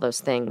and all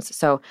those things.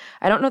 So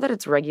I don't know that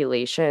it's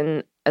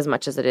regulation as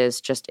much as it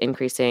is just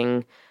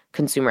increasing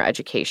consumer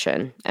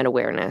education and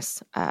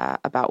awareness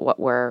about what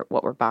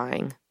we're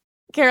buying.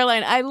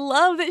 Caroline, I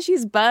love that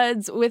she's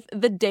buds with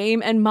the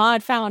Dame and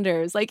Maud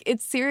founders. Like,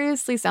 it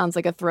seriously sounds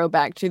like a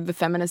throwback to the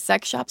feminist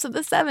sex shops of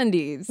the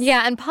 70s.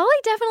 Yeah, and Polly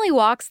definitely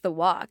walks the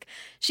walk.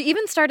 She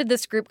even started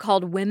this group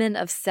called Women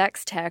of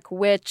Sex Tech,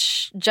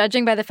 which,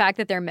 judging by the fact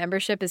that their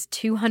membership is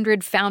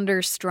 200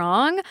 founders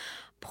strong,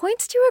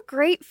 points to a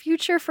great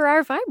future for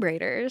our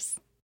vibrators.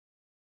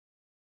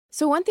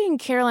 So one thing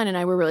Caroline and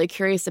I were really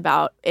curious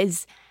about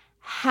is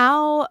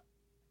how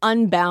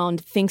Unbound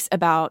thinks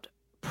about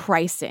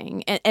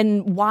pricing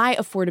and why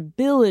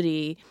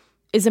affordability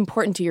is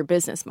important to your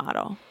business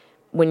model.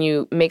 When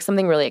you make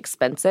something really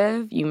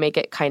expensive, you make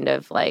it kind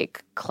of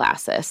like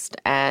classist.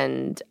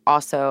 And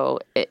also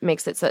it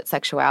makes it so that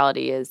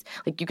sexuality is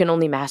like you can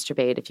only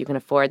masturbate if you can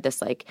afford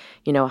this like,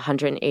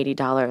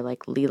 $180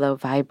 like Lilo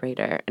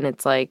vibrator. And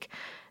it's like,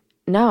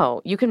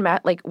 no, you can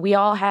like we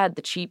all had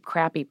the cheap,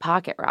 crappy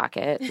pocket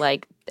rocket,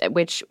 like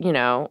which,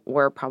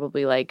 were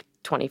probably like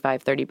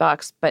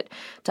 $25-$30. But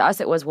to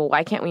us, it was, well,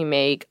 why can't we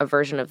make a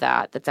version of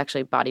that that's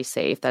actually body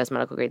safe, that is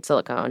medical grade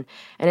silicone,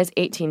 and it's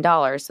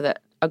 $18 so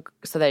that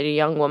a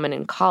young woman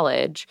in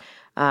college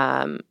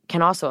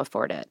can also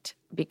afford it,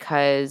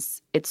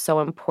 because it's so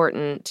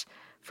important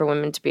for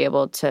women to be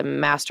able to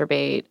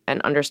masturbate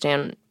and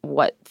understand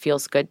what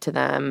feels good to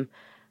them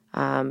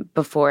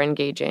before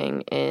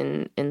engaging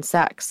in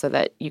sex, so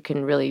that you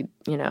can really,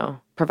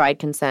 provide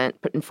consent,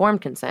 informed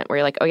consent, where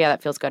you're like, oh yeah,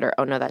 that feels good, or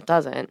oh no, that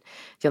doesn't.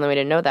 The only way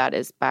to know that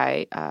is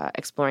by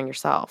exploring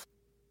yourself.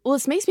 Well,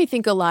 this makes me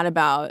think a lot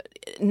about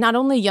not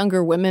only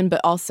younger women,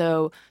 but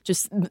also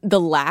just the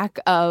lack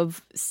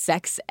of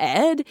sex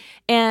ed.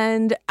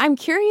 And I'm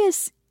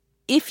curious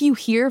if you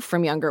hear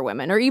from younger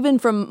women, or even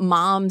from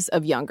moms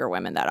of younger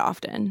women, that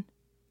often.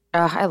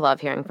 I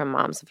love hearing from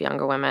moms of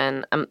younger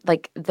women.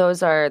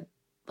 Those are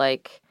I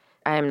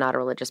am not a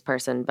religious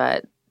person,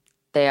 but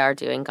they are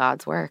doing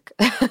God's work.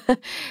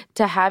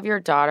 To have your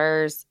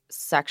daughter's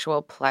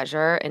sexual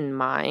pleasure in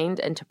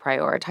mind and to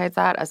prioritize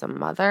that as a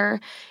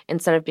mother,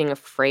 instead of being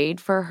afraid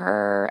for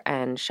her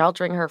and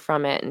sheltering her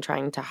from it and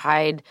trying to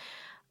hide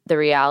the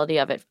reality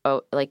of it,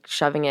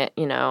 shoving it,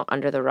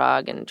 under the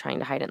rug and trying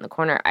to hide it in the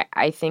corner.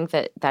 I think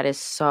that is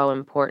so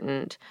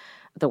important.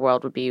 The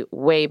world would be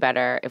way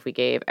better if we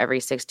gave every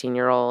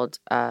 16-year-old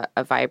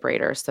a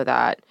vibrator, so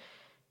that,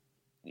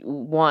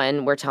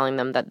 one, we're telling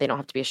them that they don't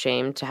have to be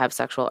ashamed to have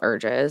sexual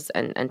urges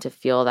and to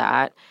feel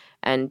that.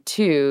 And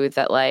two,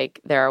 that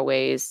there are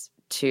ways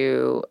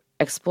to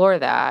explore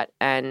that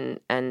and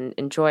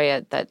enjoy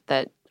it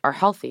that are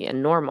healthy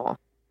and normal.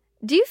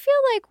 Do you feel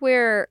like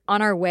we're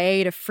on our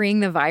way to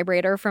freeing the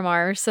vibrator from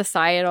our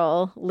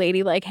societal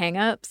ladylike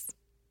hangups?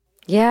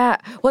 Yeah.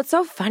 Well, it's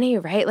so funny,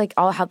 right?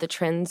 All how the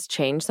trends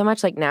change so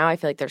much. Now I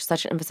feel like there's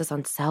such an emphasis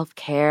on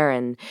self-care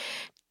and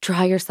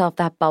try yourself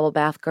that bubble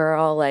bath,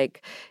 girl.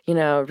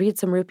 Read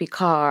some Rupi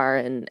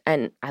Kaur,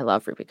 and I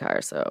love Rupi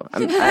Kaur, so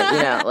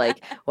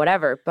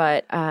whatever.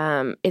 But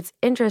it's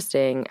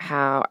interesting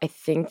how I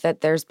think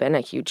that there's been a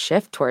huge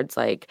shift towards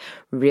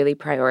really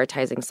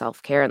prioritizing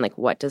self-care, and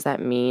what does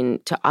that mean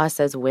to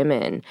us as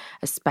women,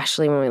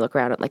 especially when we look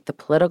around at the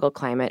political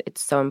climate.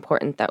 It's so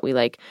important that we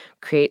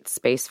create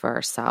space for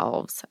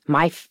ourselves.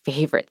 My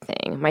favorite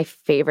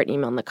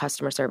email in the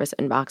customer service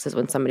inbox is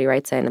when somebody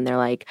writes in and they're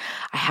like,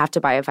 I have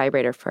to buy a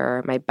vibrator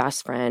for my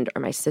best friend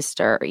or my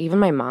sister or even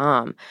my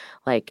mom.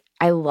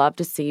 I love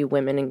to see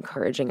women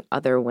encouraging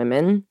other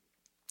women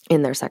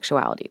in their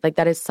sexuality.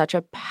 That is such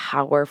a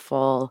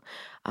powerful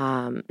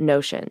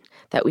notion,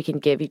 that we can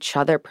give each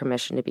other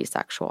permission to be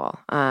sexual,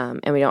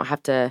 and we don't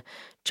have to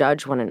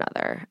judge one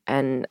another.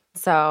 And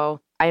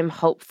so I am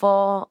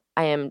hopeful.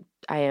 I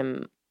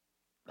am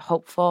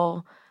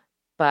hopeful,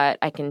 but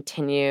I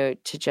continue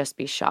to just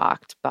be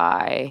shocked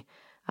by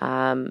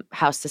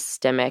how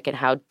systemic and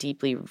how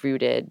deeply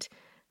rooted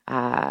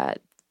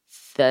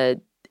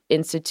the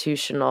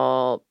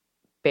institutional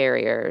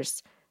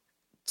barriers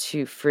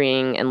to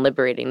freeing and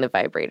liberating the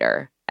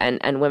vibrator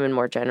and women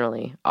more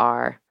generally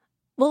are.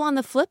 Well, on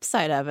the flip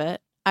side of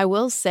it, I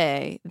will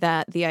say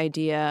that the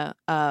idea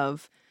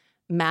of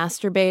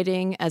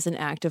masturbating as an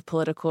act of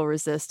political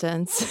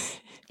resistance,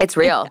 it's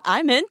real.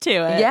 I'm into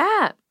it.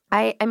 Yeah.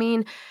 I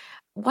mean,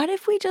 what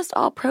if we just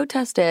all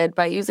protested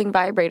by using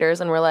vibrators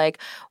and we're like,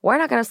 we're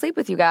not going to sleep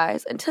with you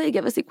guys until you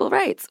give us equal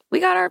rights. We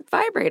got our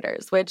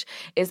vibrators, which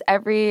is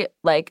every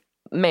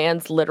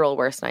man's literal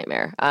worst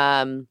nightmare.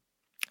 And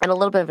a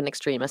little bit of an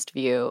extremist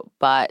view,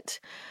 but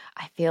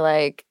I feel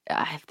like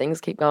if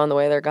things keep going the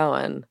way they're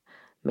going,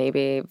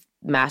 maybe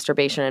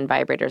masturbation and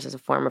vibrators as a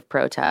form of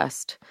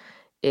protest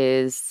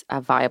is a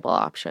viable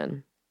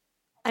option.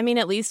 I mean,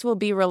 at least we'll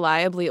be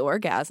reliably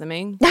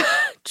orgasming.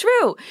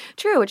 True,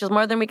 which is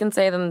more than we can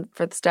say than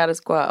for the status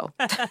quo.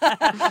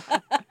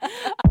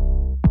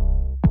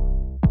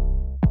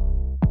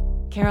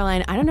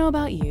 Caroline, I don't know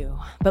about you,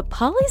 but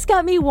Polly's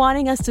got me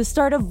wanting us to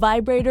start a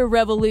vibrator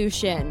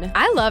revolution.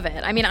 I love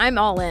it. I mean, I'm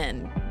all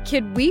in.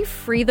 Could we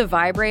free the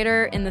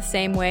vibrator in the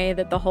same way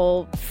that the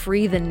whole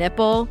free the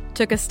nipple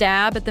took a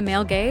stab at the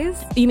male gaze?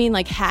 You mean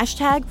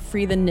hashtag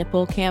free the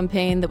nipple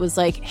campaign that was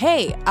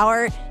hey,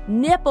 our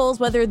nipples,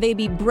 whether they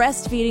be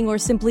breastfeeding or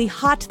simply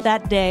hot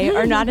that day,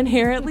 are not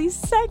inherently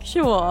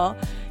sexual,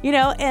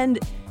 and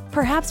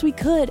perhaps we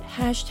could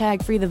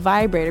hashtag free the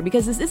vibrator,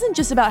 because this isn't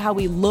just about how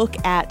we look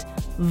at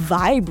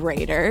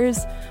vibrators,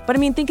 but I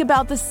mean, think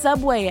about the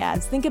subway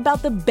ads, think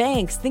about the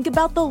banks, think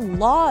about the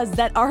laws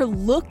that are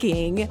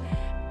looking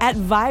at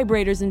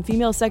vibrators and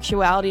female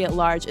sexuality at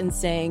large and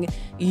saying,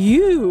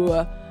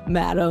 you,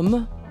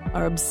 madam,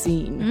 are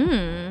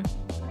obscene.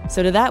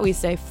 So to that we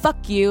say,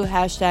 fuck you,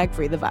 hashtag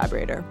free the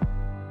vibrator.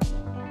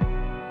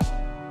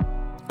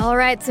 All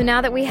right, so now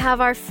that we have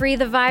our free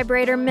the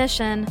vibrator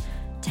mission,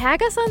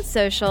 tag us on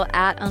social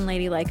at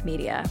Unladylike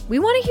Media. We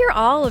want to hear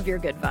all of your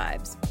good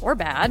vibes, or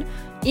bad.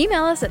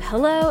 Email us at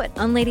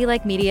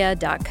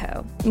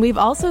hello@unladylikemedia.co. We've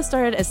also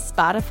started a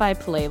Spotify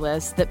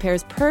playlist that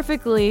pairs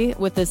perfectly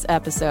with this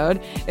episode.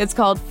 It's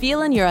called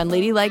Feelin' Your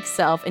Unladylike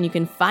Self, and you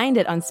can find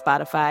it on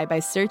Spotify by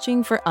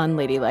searching for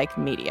Unladylike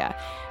Media.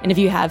 And if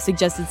you have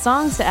suggested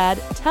songs to add,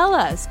 tell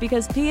us,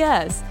 because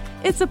P.S.,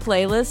 It's a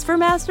playlist for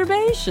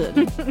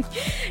masturbation.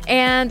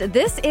 And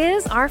this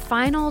is our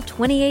final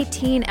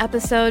 2018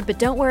 episode, but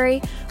don't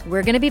worry,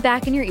 we're going to be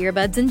back in your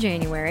earbuds in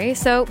January,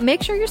 so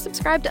make sure you're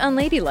subscribed to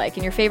Unladylike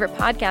in your favorite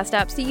podcast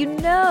app so you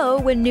know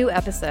when new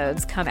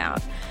episodes come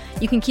out.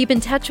 You can keep in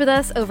touch with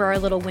us over our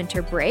little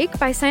winter break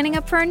by signing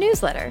up for our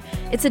newsletter.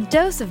 It's a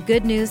dose of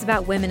good news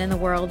about women in the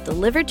world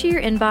delivered to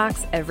your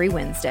inbox every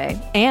Wednesday.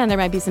 And there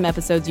might be some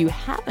episodes you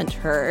haven't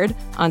heard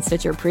on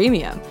Stitcher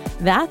Premium.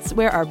 That's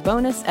where our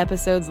bonus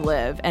episodes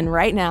live. And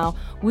right now,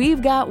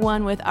 we've got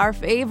one with our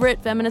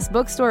favorite feminist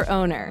bookstore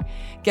owner.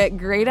 Get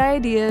great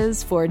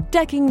ideas for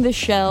decking the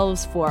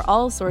shelves for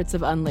all sorts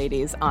of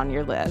unladies on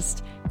your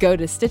list. Go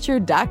to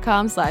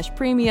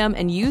Stitcher.com/premium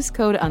and use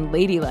code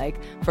Unladylike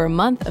for a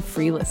month of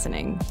free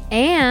listening.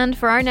 And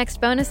for our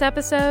next bonus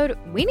episode,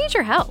 we need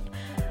your help.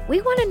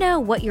 We want to know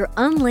what your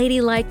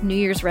unladylike New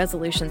Year's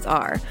resolutions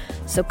are.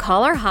 So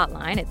call our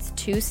hotline, it's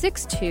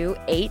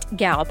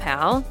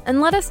 262-8-GAL-PAL,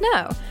 and let us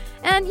know.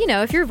 And,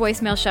 if you're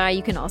voicemail shy,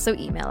 you can also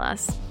email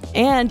us.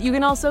 And you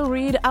can also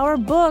read our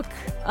book,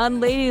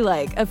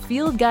 Unladylike, a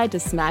field guide to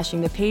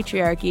smashing the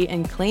patriarchy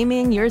and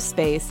claiming your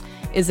space,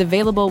 is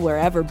available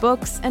wherever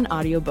books and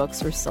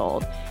audiobooks are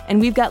sold. And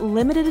we've got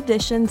limited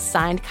edition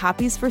signed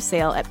copies for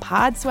sale at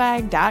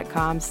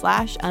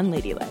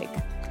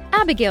podswag.com/unladylike.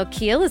 Abigail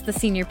Keel is the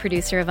senior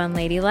producer of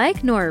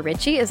Unladylike. Nora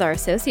Ritchie is our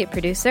associate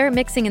producer.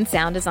 Mixing and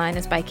sound design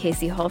is by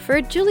Casey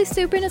Holford. Julie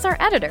Subrin is our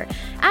editor.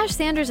 Ash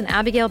Sanders and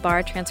Abigail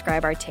Barr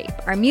transcribe our tape.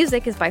 Our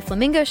music is by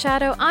Flamingo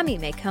Shadow, Ami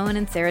May Cohen,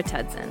 and Sarah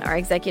Tudson. Our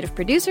executive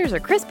producers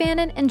are Chris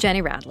Bannon and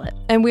Jenny Radlett.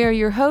 And we are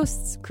your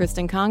hosts,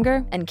 Kristen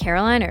Conger and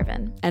Caroline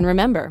Irvin. And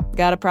remember,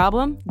 got a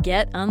problem?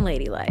 Get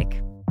unladylike.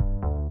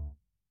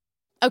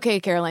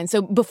 Okay, Caroline,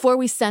 so before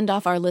we send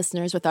off our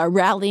listeners with our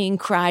rallying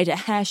cry to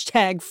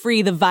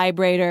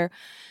 #FreeTheVibrator,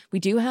 we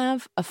do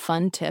have a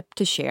fun tip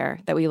to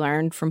share that we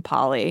learned from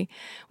Polly,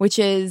 which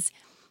is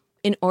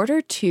in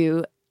order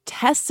to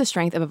test the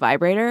strength of a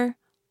vibrator,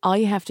 all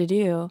you have to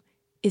do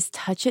is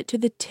touch it to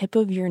the tip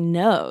of your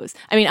nose.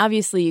 I mean,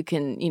 obviously you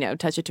can,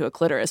 touch it to a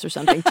clitoris or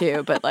something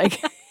too, but like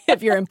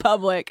if you're in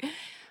public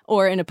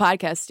or in a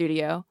podcast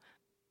studio.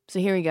 So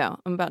here we go.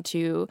 I'm about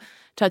to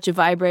touch a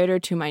vibrator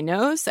to my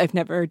nose. I've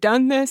never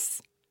done this.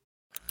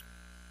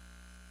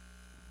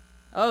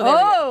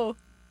 Oh,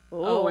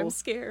 I'm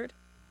scared.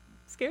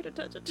 Scared to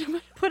touch it to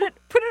my... Put it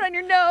on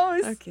your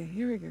nose. Okay,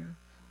 here we go.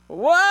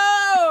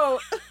 Whoa!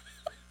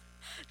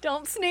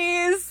 Don't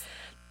sneeze.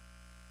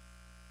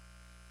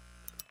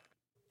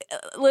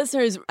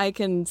 Listeners, I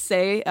can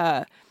say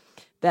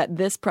that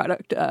this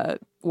product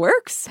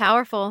works.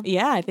 Powerful.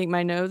 Yeah, I think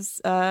my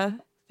nose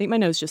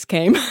just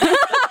came.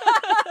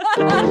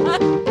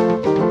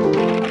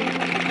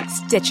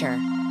 Stitcher.